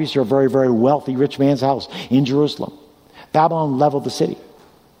high priest or a very, very wealthy rich man's house in Jerusalem. Babylon leveled the city.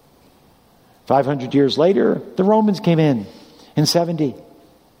 500 years later, the Romans came in 70.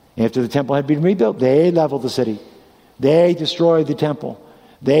 After the temple had been rebuilt, they leveled the city. They destroyed the temple.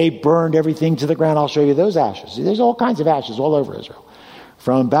 They burned everything to the ground. I'll show you those ashes. There's all kinds of ashes all over Israel.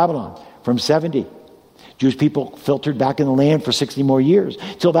 From Babylon, from 70. Jewish people filtered back in the land for 60 more years,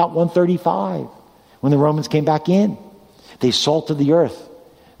 till about 135, when the Romans came back in. They salted the earth.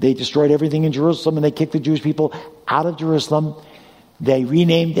 They destroyed everything in Jerusalem, and they kicked the Jewish people out of Jerusalem. They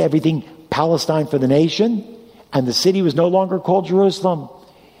renamed everything Palestine for the nation, and the city was no longer called Jerusalem.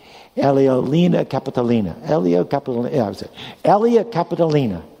 Elia Capitolina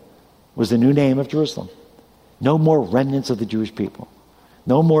was the new name of Jerusalem. No more remnants of the Jewish people.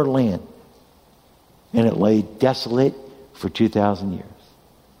 No more land. And it lay desolate for 2,000 years.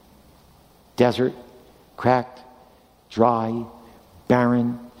 Desert, cracked, dry,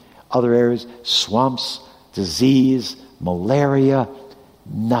 barren, other areas, swamps, disease, malaria,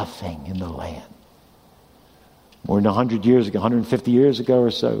 nothing in the land. More than 100 years ago, 150 years ago or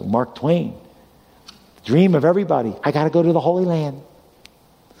so, Mark Twain, the dream of everybody, I got to go to the Holy Land.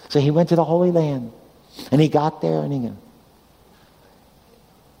 So he went to the Holy Land, and he got there, and he goes,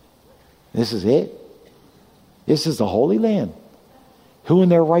 this is it. This is the Holy Land. Who in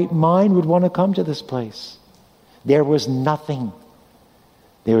their right mind would want to come to this place? There was nothing.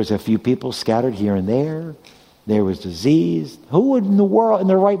 There was a few people scattered here and there. There was disease. Who would in the world, in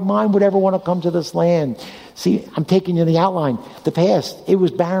their right mind, would ever want to come to this land? See, I'm taking you to the outline. The past, it was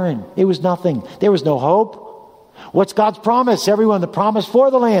barren. It was nothing. There was no hope. What's God's promise? Everyone, the promise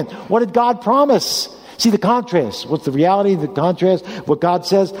for the land. What did God promise? See the contrast. What's the reality? The contrast. What God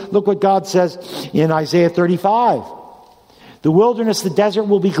says. Look what God says in Isaiah 35. The wilderness, the desert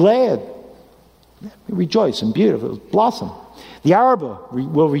will be glad. Rejoice and beautiful. Blossom. The Arabah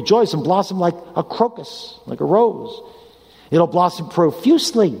will rejoice and blossom like a crocus, like a rose. It'll blossom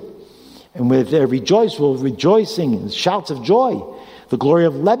profusely. And with their rejoice will rejoicing and shouts of joy. The glory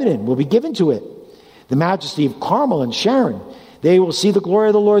of Lebanon will be given to it. The majesty of Carmel and Sharon. They will see the glory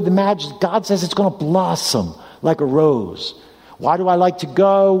of the Lord, the majesty. God says it's going to blossom like a rose. Why do I like to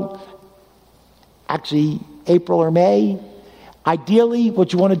go? Actually, April or May. Ideally,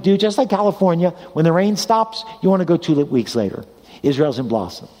 what you want to do, just like California, when the rain stops, you want to go 2 weeks later. Israel's in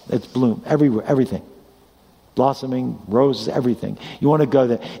blossom. It's bloom everywhere, everything. Blossoming, roses, everything. You want to go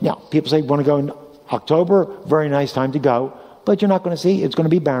there. Now, people say you want to go in October. Very nice time to go. But you're not going to see. It's going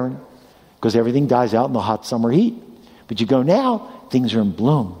to be barren because everything dies out in the hot summer heat. But you go now, things are in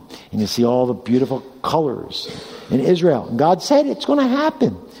bloom. And you see all the beautiful colors in Israel. And God said it's going to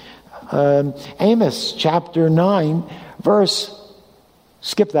happen. Amos chapter 9, verse,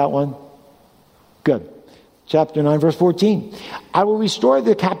 skip that one. Good. Chapter 9, verse 14. I will restore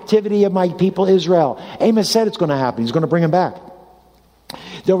the captivity of my people Israel. Amos said it's going to happen. He's going to bring them back.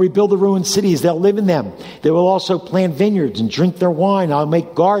 They'll rebuild the ruined cities. They'll live in them. They will also plant vineyards and drink their wine. I'll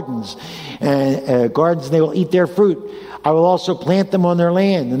make gardens, and they will eat their fruit. I will also plant them on their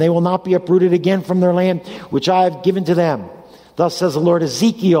land, and they will not be uprooted again from their land, which I have given to them. Thus says the Lord.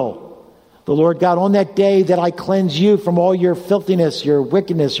 Ezekiel, the Lord God, on that day that I cleanse you from all your filthiness, your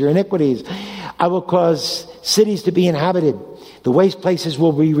wickedness, your iniquities, I will cause cities to be inhabited. The waste places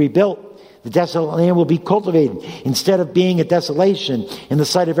will be rebuilt. The desolate land will be cultivated instead of being a desolation in the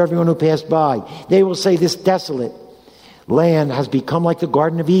sight of everyone who passed by. They will say, this desolate land has become like the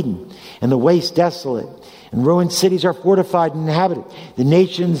Garden of Eden, and the waste desolate, and ruined cities are fortified and inhabited. The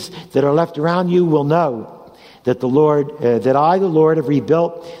nations that are left around you will know that the Lord, that I, the Lord, have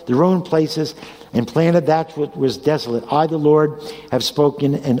rebuilt the ruined places and planted that which was desolate. I, the Lord, have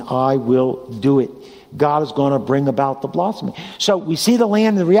spoken, and I will do it. God is going to bring about the blossoming. So we see the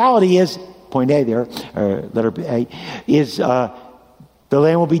land. The reality is, point A there, or letter A, is the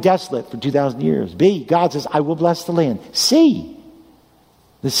land will be desolate for 2,000 years. B, God says, I will bless the land. C,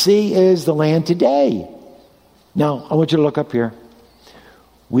 the sea is the land today. Now, I want you to look up here.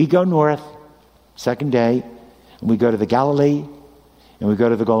 We go north, second day, and we go to the Galilee, and we go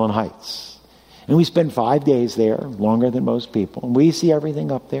to the Golan Heights. And we spend 5 days there, longer than most people, and we see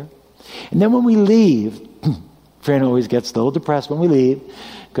everything up there. And then when we leave, Fran always gets a little depressed when we leave,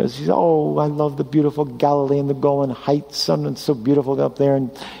 because she's, oh, I love the beautiful Galilee and the Golan Heights, and it's so beautiful up there,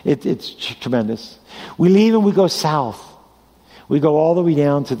 and it's tremendous. We leave and we go south. We go all the way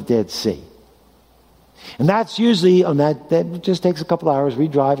down to the Dead Sea. And that's usually on that just takes a couple hours. We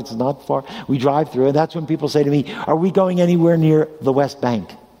drive, it's not far. We drive through, and that's when people say to me, are we going anywhere near the West Bank?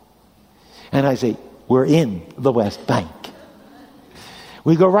 And I say, we're in the West Bank.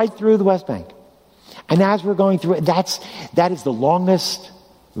 We go right through the West Bank. And as we're going through it, that is the longest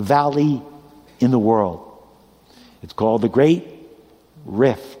valley in the world. It's called the Great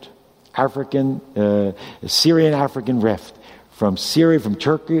Rift, Syrian African Rift. From Syria, from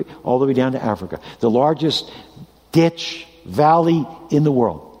Turkey, all the way down to Africa. The largest ditch valley in the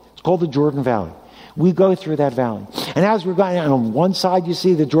world. It's called the Jordan Valley. We go through that valley. And as we're going, and on one side you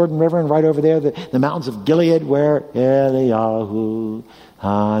see the Jordan River, and right over there, the mountains of Gilead, where Eliyahu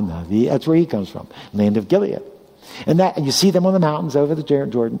Hanavi, that's where he comes from, land of Gilead. And you see them on the mountains over the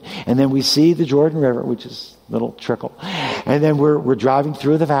Jordan. And then we see the Jordan River, which is a little trickle. And then we're driving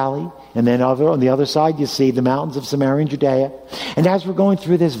through the valley. And then on the other side, you see the mountains of Samaria and Judea. And as we're going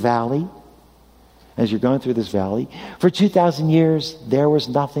through this valley, for 2,000 years, there was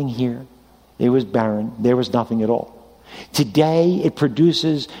nothing here. It was barren. There was nothing at all. Today, it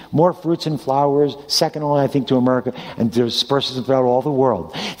produces more fruits and flowers, second only, I think, to America, and disperses throughout all the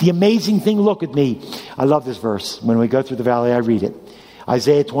world. The amazing thing, look at me. I love this verse. When we go through the valley, I read it.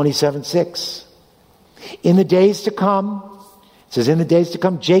 Isaiah 27:6. In the days to come, it says, in the days to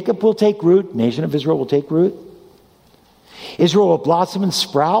come, Jacob will take root, nation of Israel will take root. Israel will blossom and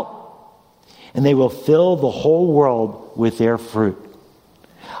sprout, and they will fill the whole world with their fruit.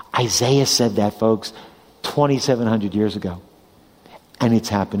 Isaiah said that, folks, 2,700 years ago. And it's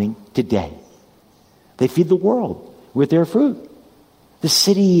happening today. They feed the world with their fruit. The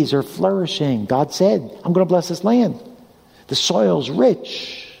cities are flourishing. God said, I'm going to bless this land. The soil's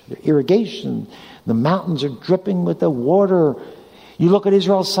rich. The irrigation. The mountains are dripping with the water. You look at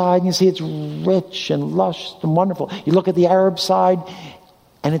Israel's side and you see it's rich and lush and wonderful. You look at the Arab side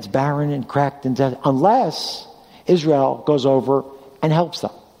and it's barren and cracked and dead. Unless Israel goes over and helps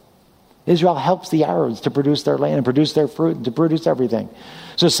them. Israel helps the Arabs to produce their land and produce their fruit and to produce everything.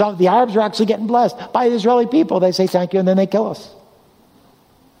 So the Arabs are actually getting blessed by the Israeli people. They say thank you and then they kill us.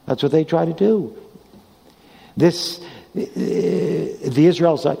 That's what they try to do. The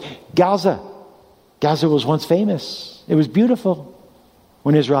Israel side. Gaza was once famous. It was beautiful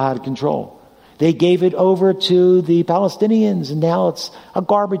when Israel had control. They gave it over to the Palestinians and now it's a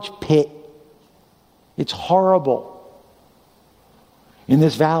garbage pit. It's horrible. In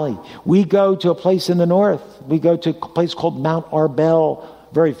this valley, we go to a place in the north. We go to a place called Mount Arbel.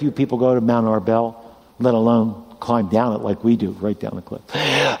 Very few people go to Mount Arbel, let alone climb down it like we do, right down the cliff.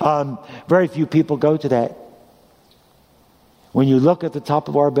 Very few people go to that. When you look at the top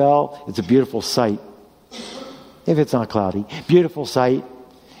of Arbel, it's a beautiful sight. If it's not cloudy, beautiful sight.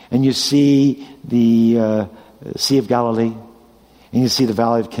 And you see the Sea of Galilee, and you see the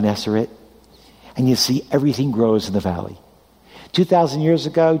Valley of Gennesaret, and you see everything grows in the valley. 2,000 years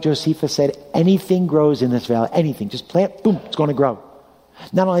ago, Josephus said, anything grows in this valley. Anything. Just plant, boom, it's going to grow.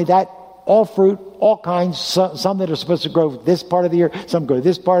 Not only that, all fruit, all kinds, some that are supposed to grow this part of the year, some grow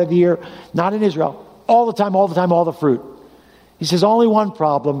this part of the year. Not in Israel. All the time, all the fruit. He says, only one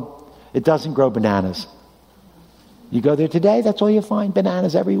problem, it doesn't grow bananas. You go there today, that's all you find,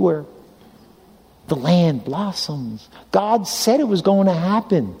 bananas everywhere. The land blossoms. God said it was going to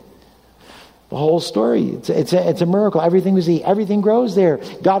happen. The whole story. It's a miracle. Everything grows there.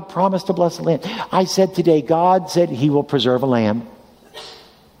 God promised to bless the land. I said today, God said he will preserve a lamb.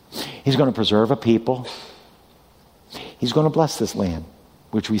 He's going to preserve a people. He's going to bless this land,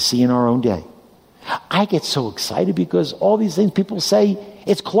 which we see in our own day. I get so excited because all these things people say,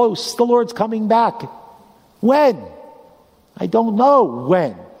 it's close. The Lord's coming back. When? I don't know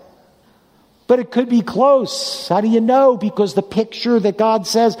when. But it could be close. How do you know? Because the picture that God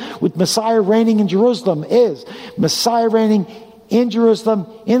says with Messiah reigning in Jerusalem is Messiah reigning in Jerusalem,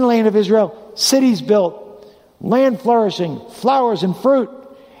 in the land of Israel, cities built, land flourishing, flowers and fruit,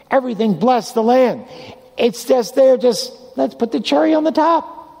 everything bless the land. It's just there, let's put the cherry on the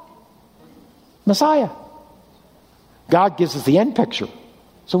top. Messiah. God gives us the end picture.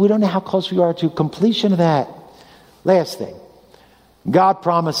 So we don't know how close we are to completion of that. Last thing. God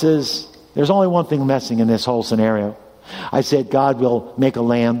promises. There's only one thing missing in this whole scenario. I said God will make a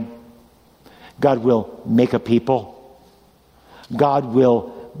lamb. God will make a people. God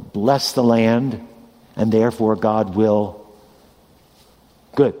will bless the land. And therefore God will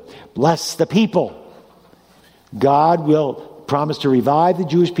bless the people. God will promise to revive the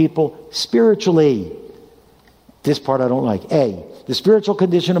Jewish people spiritually. This part I don't like. The spiritual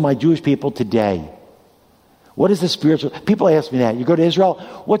condition of my Jewish people today. What is the spiritual? People ask me that. You go to Israel,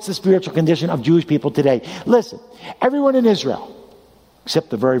 what's the spiritual condition of Jewish people today? Listen, everyone in Israel, except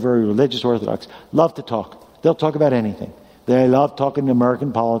the very, very religious Orthodox, love to talk. They'll talk about anything. They love talking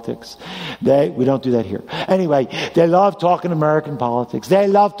American politics. We don't do that here. Anyway, they love talking American politics. They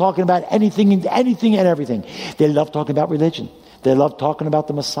love talking about anything and everything. They love talking about religion. They love talking about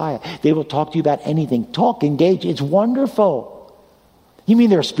the Messiah. They will talk to you about anything. Talk, engage. It's wonderful. You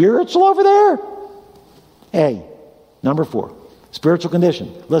mean they're spiritual over there? A, number 4, spiritual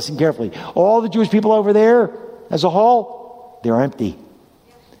condition. Listen carefully. All the Jewish people over there, as a whole, they're empty.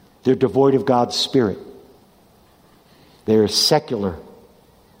 They're devoid of God's Spirit. They're secular.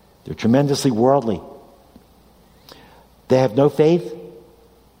 They're tremendously worldly. They have no faith,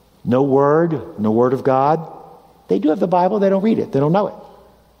 no word of God. They do have the Bible. They don't read it. They don't know it.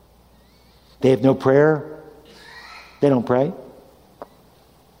 They have no prayer. They don't pray.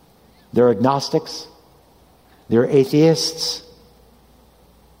 They're agnostics. They're atheists.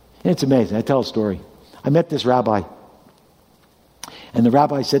 And it's amazing. I tell a story. I met this rabbi. And the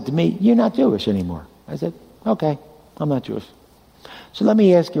rabbi said to me, "You're not Jewish anymore." I said, "Okay, I'm not Jewish." So let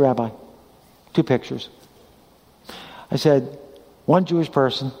me ask you, Rabbi, 2 pictures. I said, one Jewish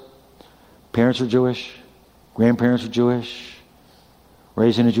person, parents are Jewish, grandparents are Jewish,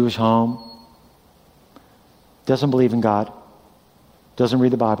 raised in a Jewish home, doesn't believe in God, doesn't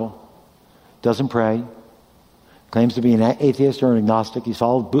read the Bible, doesn't pray, claims to be an atheist or an agnostic. He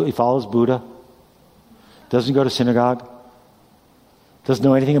follows Buddha, doesn't go to synagogue, doesn't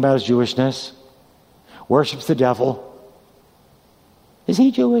know anything about his Jewishness, worships the devil. Is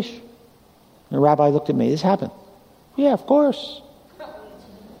he Jewish? And the rabbi looked at me. This happened. Yeah, of course.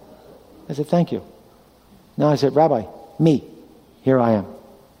 I said, "Thank you." Now I said, "Rabbi, me, here I am.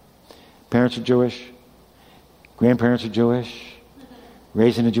 Parents are Jewish, grandparents are Jewish,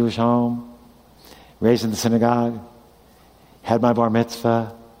 raised in a Jewish home, raised in the synagogue, had my bar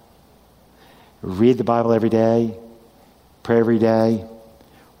mitzvah, read the Bible every day, pray every day,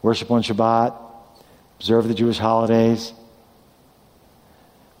 worship on Shabbat, observe the Jewish holidays,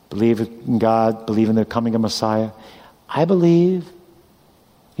 believe in God, believe in the coming of Messiah. I believe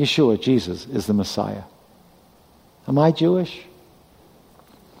Yeshua, Jesus, is the Messiah. Am I Jewish?"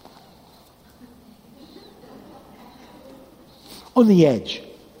 On the edge.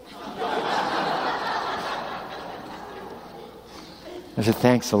 I said,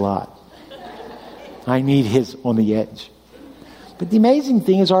 "Thanks a lot. I need his on the edge." But the amazing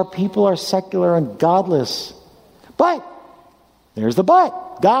thing is our people are secular and godless. But, there's the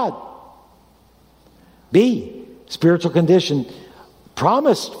but, God. B, spiritual condition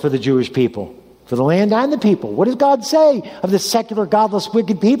promised for the Jewish people, for the land and the people. What does God say of the secular, godless,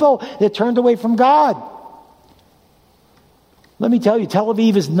 wicked people that turned away from God? Let me tell you, Tel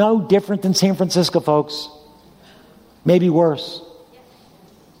Aviv is no different than San Francisco, folks. Maybe worse.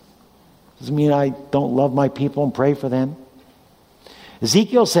 Doesn't mean I don't love my people and pray for them.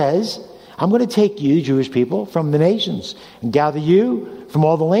 Ezekiel says, "I'm going to take you, Jewish people, from the nations and gather you from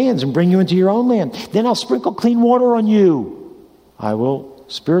all the lands and bring you into your own land. Then I'll sprinkle clean water on you. I will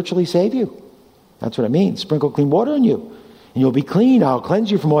spiritually save you." That's what it means. Sprinkle clean water on you. And you'll be clean. I'll cleanse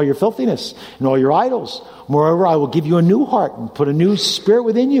you from all your filthiness and all your idols. Moreover, I will give you a new heart and put a new spirit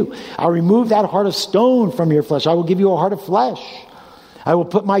within you. I'll remove that heart of stone from your flesh. I will give you a heart of flesh. I will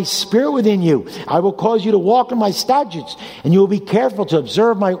put my spirit within you. I will cause you to walk in my statutes, and you will be careful to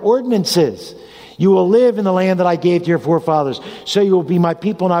observe my ordinances. You will live in the land that I gave to your forefathers. So you will be my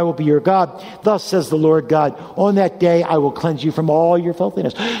people, and I will be your God. Thus says the Lord God, on that day I will cleanse you from all your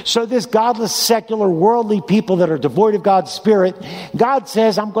filthiness. So this godless, secular, worldly people that are devoid of God's Spirit, God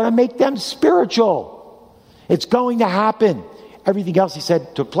says, I'm going to make them spiritual. It's going to happen. Everything else he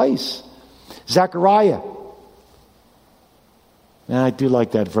said took place. Zechariah. And I do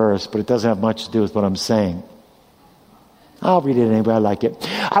like that verse, but it doesn't have much to do with what I'm saying. I'll read it anyway. I like it.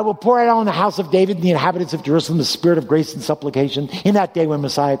 I will pour out on the house of David and the inhabitants of Jerusalem the spirit of grace and supplication. In that day when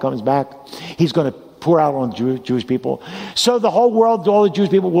Messiah comes back, he's going to pour out on Jewish people. So the whole world, all the Jewish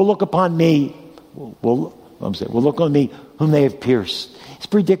people will look upon me. Will look on me whom they have pierced. It's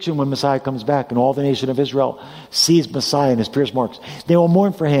prediction when Messiah comes back and all the nation of Israel sees Messiah and his pierced marks. They will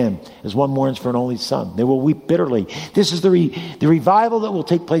mourn for him as one mourns for an only son. They will weep bitterly. This is the revival that will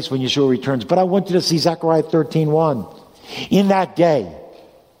take place when Yeshua returns. But I want you to see Zechariah 13:1. In that day,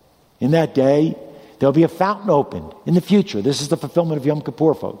 there'll be a fountain opened in the future. This is the fulfillment of Yom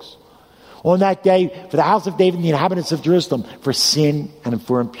Kippur, folks. On that day, for the house of David and the inhabitants of Jerusalem, for sin and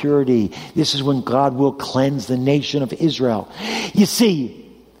for impurity. This is when God will cleanse the nation of Israel. You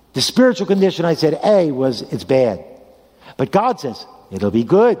see, the spiritual condition I said, A, was it's bad. But God says, it'll be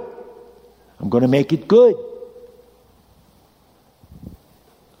good. I'm going to make it good.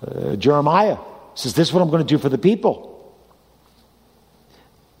 Jeremiah says, this is what I'm going to do for the people.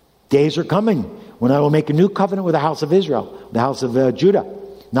 Days are coming when I will make a new covenant with the house of Israel, the house of Judah.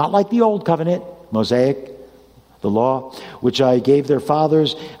 Not like the old covenant, Mosaic, the law, which I gave their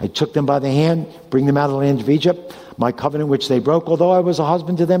fathers. I took them by the hand, bring them out of the land of Egypt. My covenant which they broke, although I was a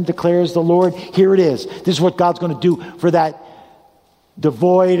husband to them, declares the Lord. Here it is. This is what God's going to do for that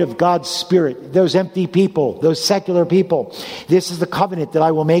devoid of God's Spirit, those empty people, those secular people. This is the covenant that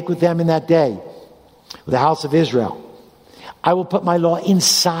I will make with them in that day, with the house of Israel. I will put my law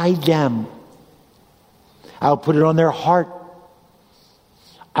inside them. I will put it on their heart.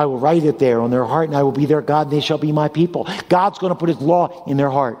 I will write it there on their heart, and I will be their God, and they shall be my people. God's going to put his law in their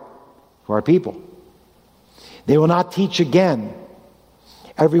heart for our people. They will not teach again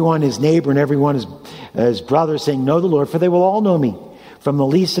everyone his neighbor and everyone his brother, saying, know the Lord, for they will all know me, from the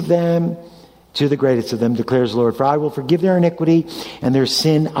least of them to the greatest of them, declares the Lord. For I will forgive their iniquity, and their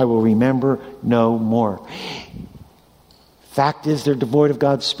sin I will remember no more. Fact is, they're devoid of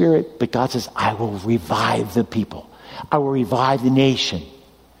God's Spirit, but God says, I will revive the people. I will revive the nation.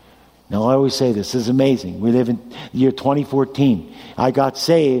 Now, I always say this is amazing. We live in the year 2014. I got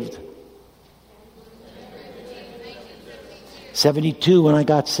saved 72 when I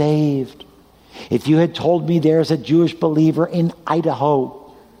got saved. If you had told me there's a Jewish believer in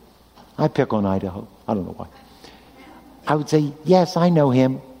Idaho, I pick on Idaho. I don't know why. I would say, yes, I know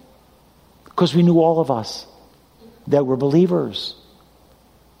him. Because we knew all of us that were believers.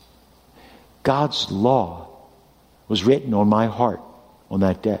 God's law was written on my heart on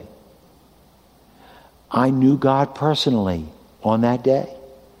that day. I knew God personally on that day.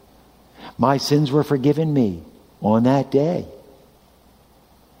 My sins were forgiven me on that day.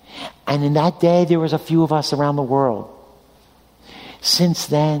 And in that day, there was a few of us around the world. Since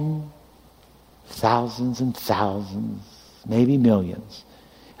then, thousands and thousands, maybe millions,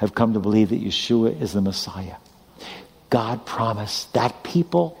 have come to believe that Yeshua is the Messiah. God promised that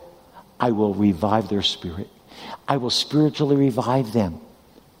people, I will revive their spirit. I will spiritually revive them.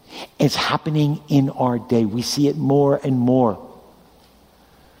 It's happening in our day. We see it more and more.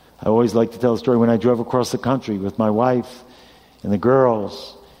 I always like to tell a story when I drove across the country with my wife and the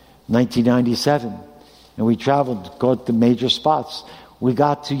girls, 1997. And we traveled, go to major spots. We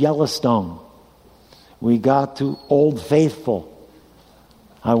got to Yellowstone. We got to Old Faithful.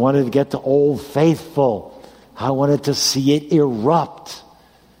 I wanted to get to Old Faithful. I wanted to see it erupt.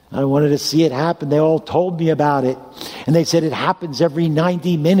 I wanted to see it happen. They all told me about it. And they said it happens every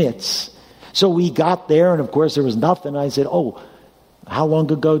 90 minutes. So we got there, and of course there was nothing. I said, oh, how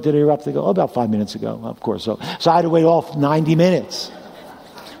long ago did it erupt? They go, oh, about 5 minutes ago. Of course. So I had to wait all 90 minutes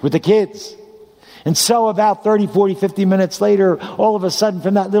with the kids. And so about 30, 40, 50 minutes later, all of a sudden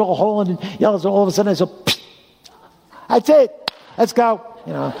from that little hole in Yellowstone, all of a sudden I said, that's it. Let's go.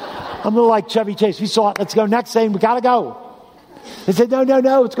 You know, I'm a little like Chevy Chase. We saw it. Let's go next thing. We got to go. They said, no,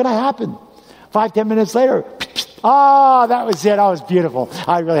 it's going to happen. 5, 10 minutes later, that was it. That was beautiful.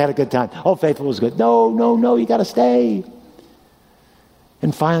 I really had a good time. Old Faithful was good. No, you got to stay.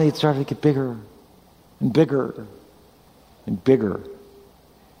 And finally it started to get bigger and bigger and bigger.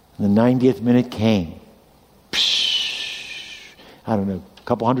 And the 90th minute came. I don't know, a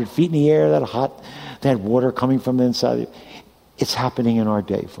couple 100 feet in the air, they had water coming from the inside. It's happening in our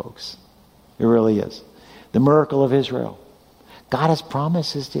day, folks. It really is. The miracle of Israel. God has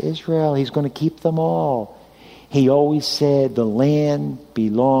promises to Israel. He's going to keep them all. He always said, the land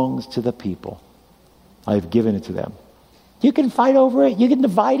belongs to the people. I've given it to them. You can fight over it. You can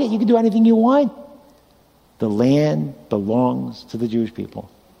divide it. You can do anything you want. The land belongs to the Jewish people.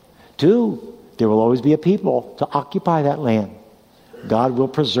 2, there will always be a people to occupy that land. God will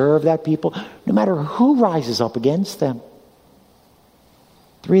preserve that people no matter who rises up against them.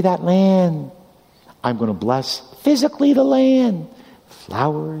 3, that land. I'm going to bless physically the land.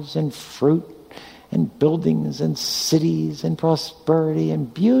 Flowers and fruit and buildings and cities and prosperity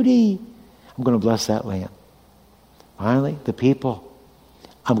and beauty. I'm going to bless that land. Finally, the people.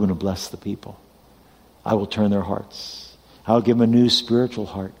 I'm going to bless the people. I will turn their hearts. I will give them a new spiritual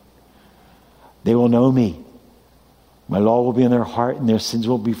heart. They will know me. My law will be in their heart and their sins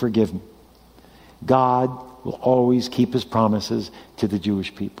will be forgiven. God will always keep his promises to the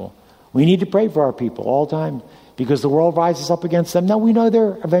Jewish people. We need to pray for our people all the time because the world rises up against them. Now we know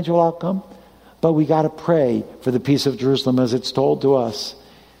their eventual outcome, but we got to pray for the peace of Jerusalem as it's told to us.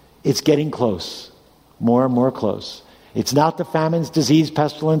 It's getting close, more and more close. It's not the famines, disease,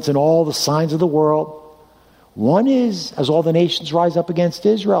 pestilence, and all the signs of the world. One is, as all the nations rise up against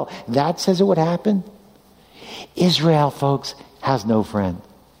Israel. That says it would happen. Israel, folks, has no friend.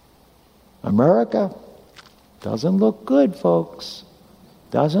 America doesn't look good, folks.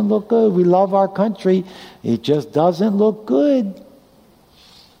 Doesn't look good. We love our country. It just doesn't look good.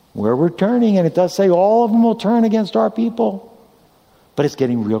 where we're turning, and it does say all of them will turn against our people. But it's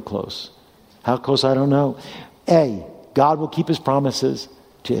getting real close. How close, I don't know. A, God will keep his promises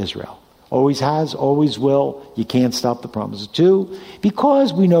to Israel. Always has, always will. You can't stop the promises. 2,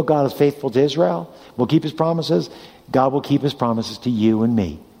 because we know God is faithful to Israel, will keep his promises. God will keep his promises to you and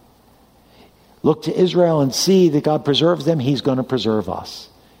me. Look to Israel and see that God preserves them. He's going to preserve us.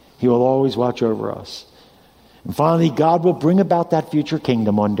 He will always watch over us. And finally, God will bring about that future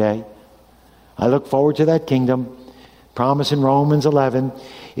kingdom one day. I look forward to that kingdom. Promise in Romans 11,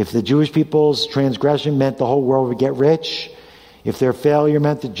 if the Jewish people's transgression meant the whole world would get rich, if their failure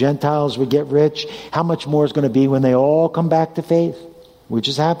meant the Gentiles would get rich, how much more is going to be when they all come back to faith, which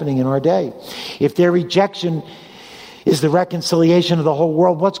is happening in our day? If their rejection is the reconciliation of the whole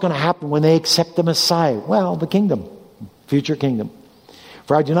world, what's going to happen when they accept the Messiah? Well, the kingdom, future kingdom.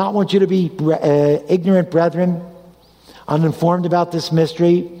 For I do not want you to be ignorant, brethren, uninformed about this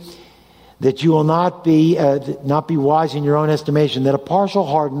mystery, that you will not be wise in your own estimation, that a partial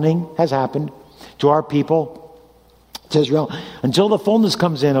hardening has happened to our people, to Israel, until the fullness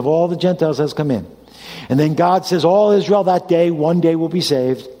comes in of all the Gentiles has come in. And then God says, all Israel that day, one day will be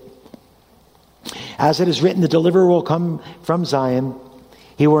saved. As it is written, the deliverer will come from Zion.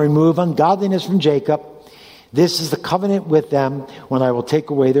 He will remove ungodliness from Jacob. This is the covenant with them when I will take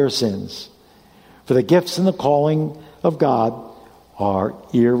away their sins. For the gifts and the calling of God are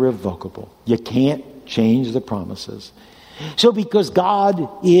irrevocable. You can't change the promises. So because God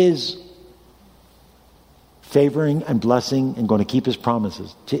is favoring and blessing and going to keep his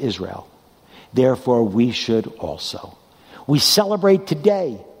promises to Israel, therefore we should also. We celebrate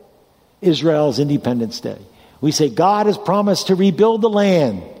today Israel's Independence Day. We say God has promised to rebuild the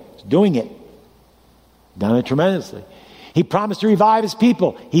land. He's doing it. Done it tremendously. He promised to revive his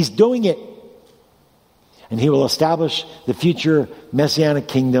people. He's doing it. And he will establish the future messianic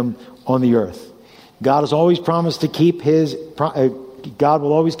kingdom on the earth. God has always promised to keep God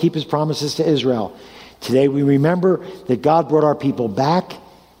will always keep his promises to Israel. Today we remember that God brought our people back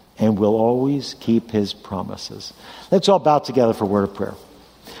and will always keep his promises. Let's all bow together for a word of prayer.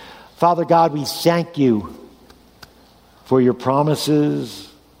 Father God, we thank you for your promises,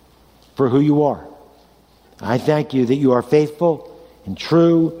 for who you are. I thank you that you are faithful and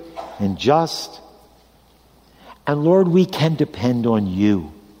true and just. And Lord, we can depend on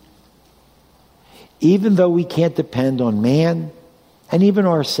you. Even though we can't depend on man and even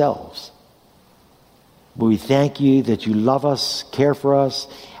ourselves. But we thank you that you love us, care for us,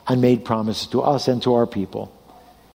 and made promises to us and to our people.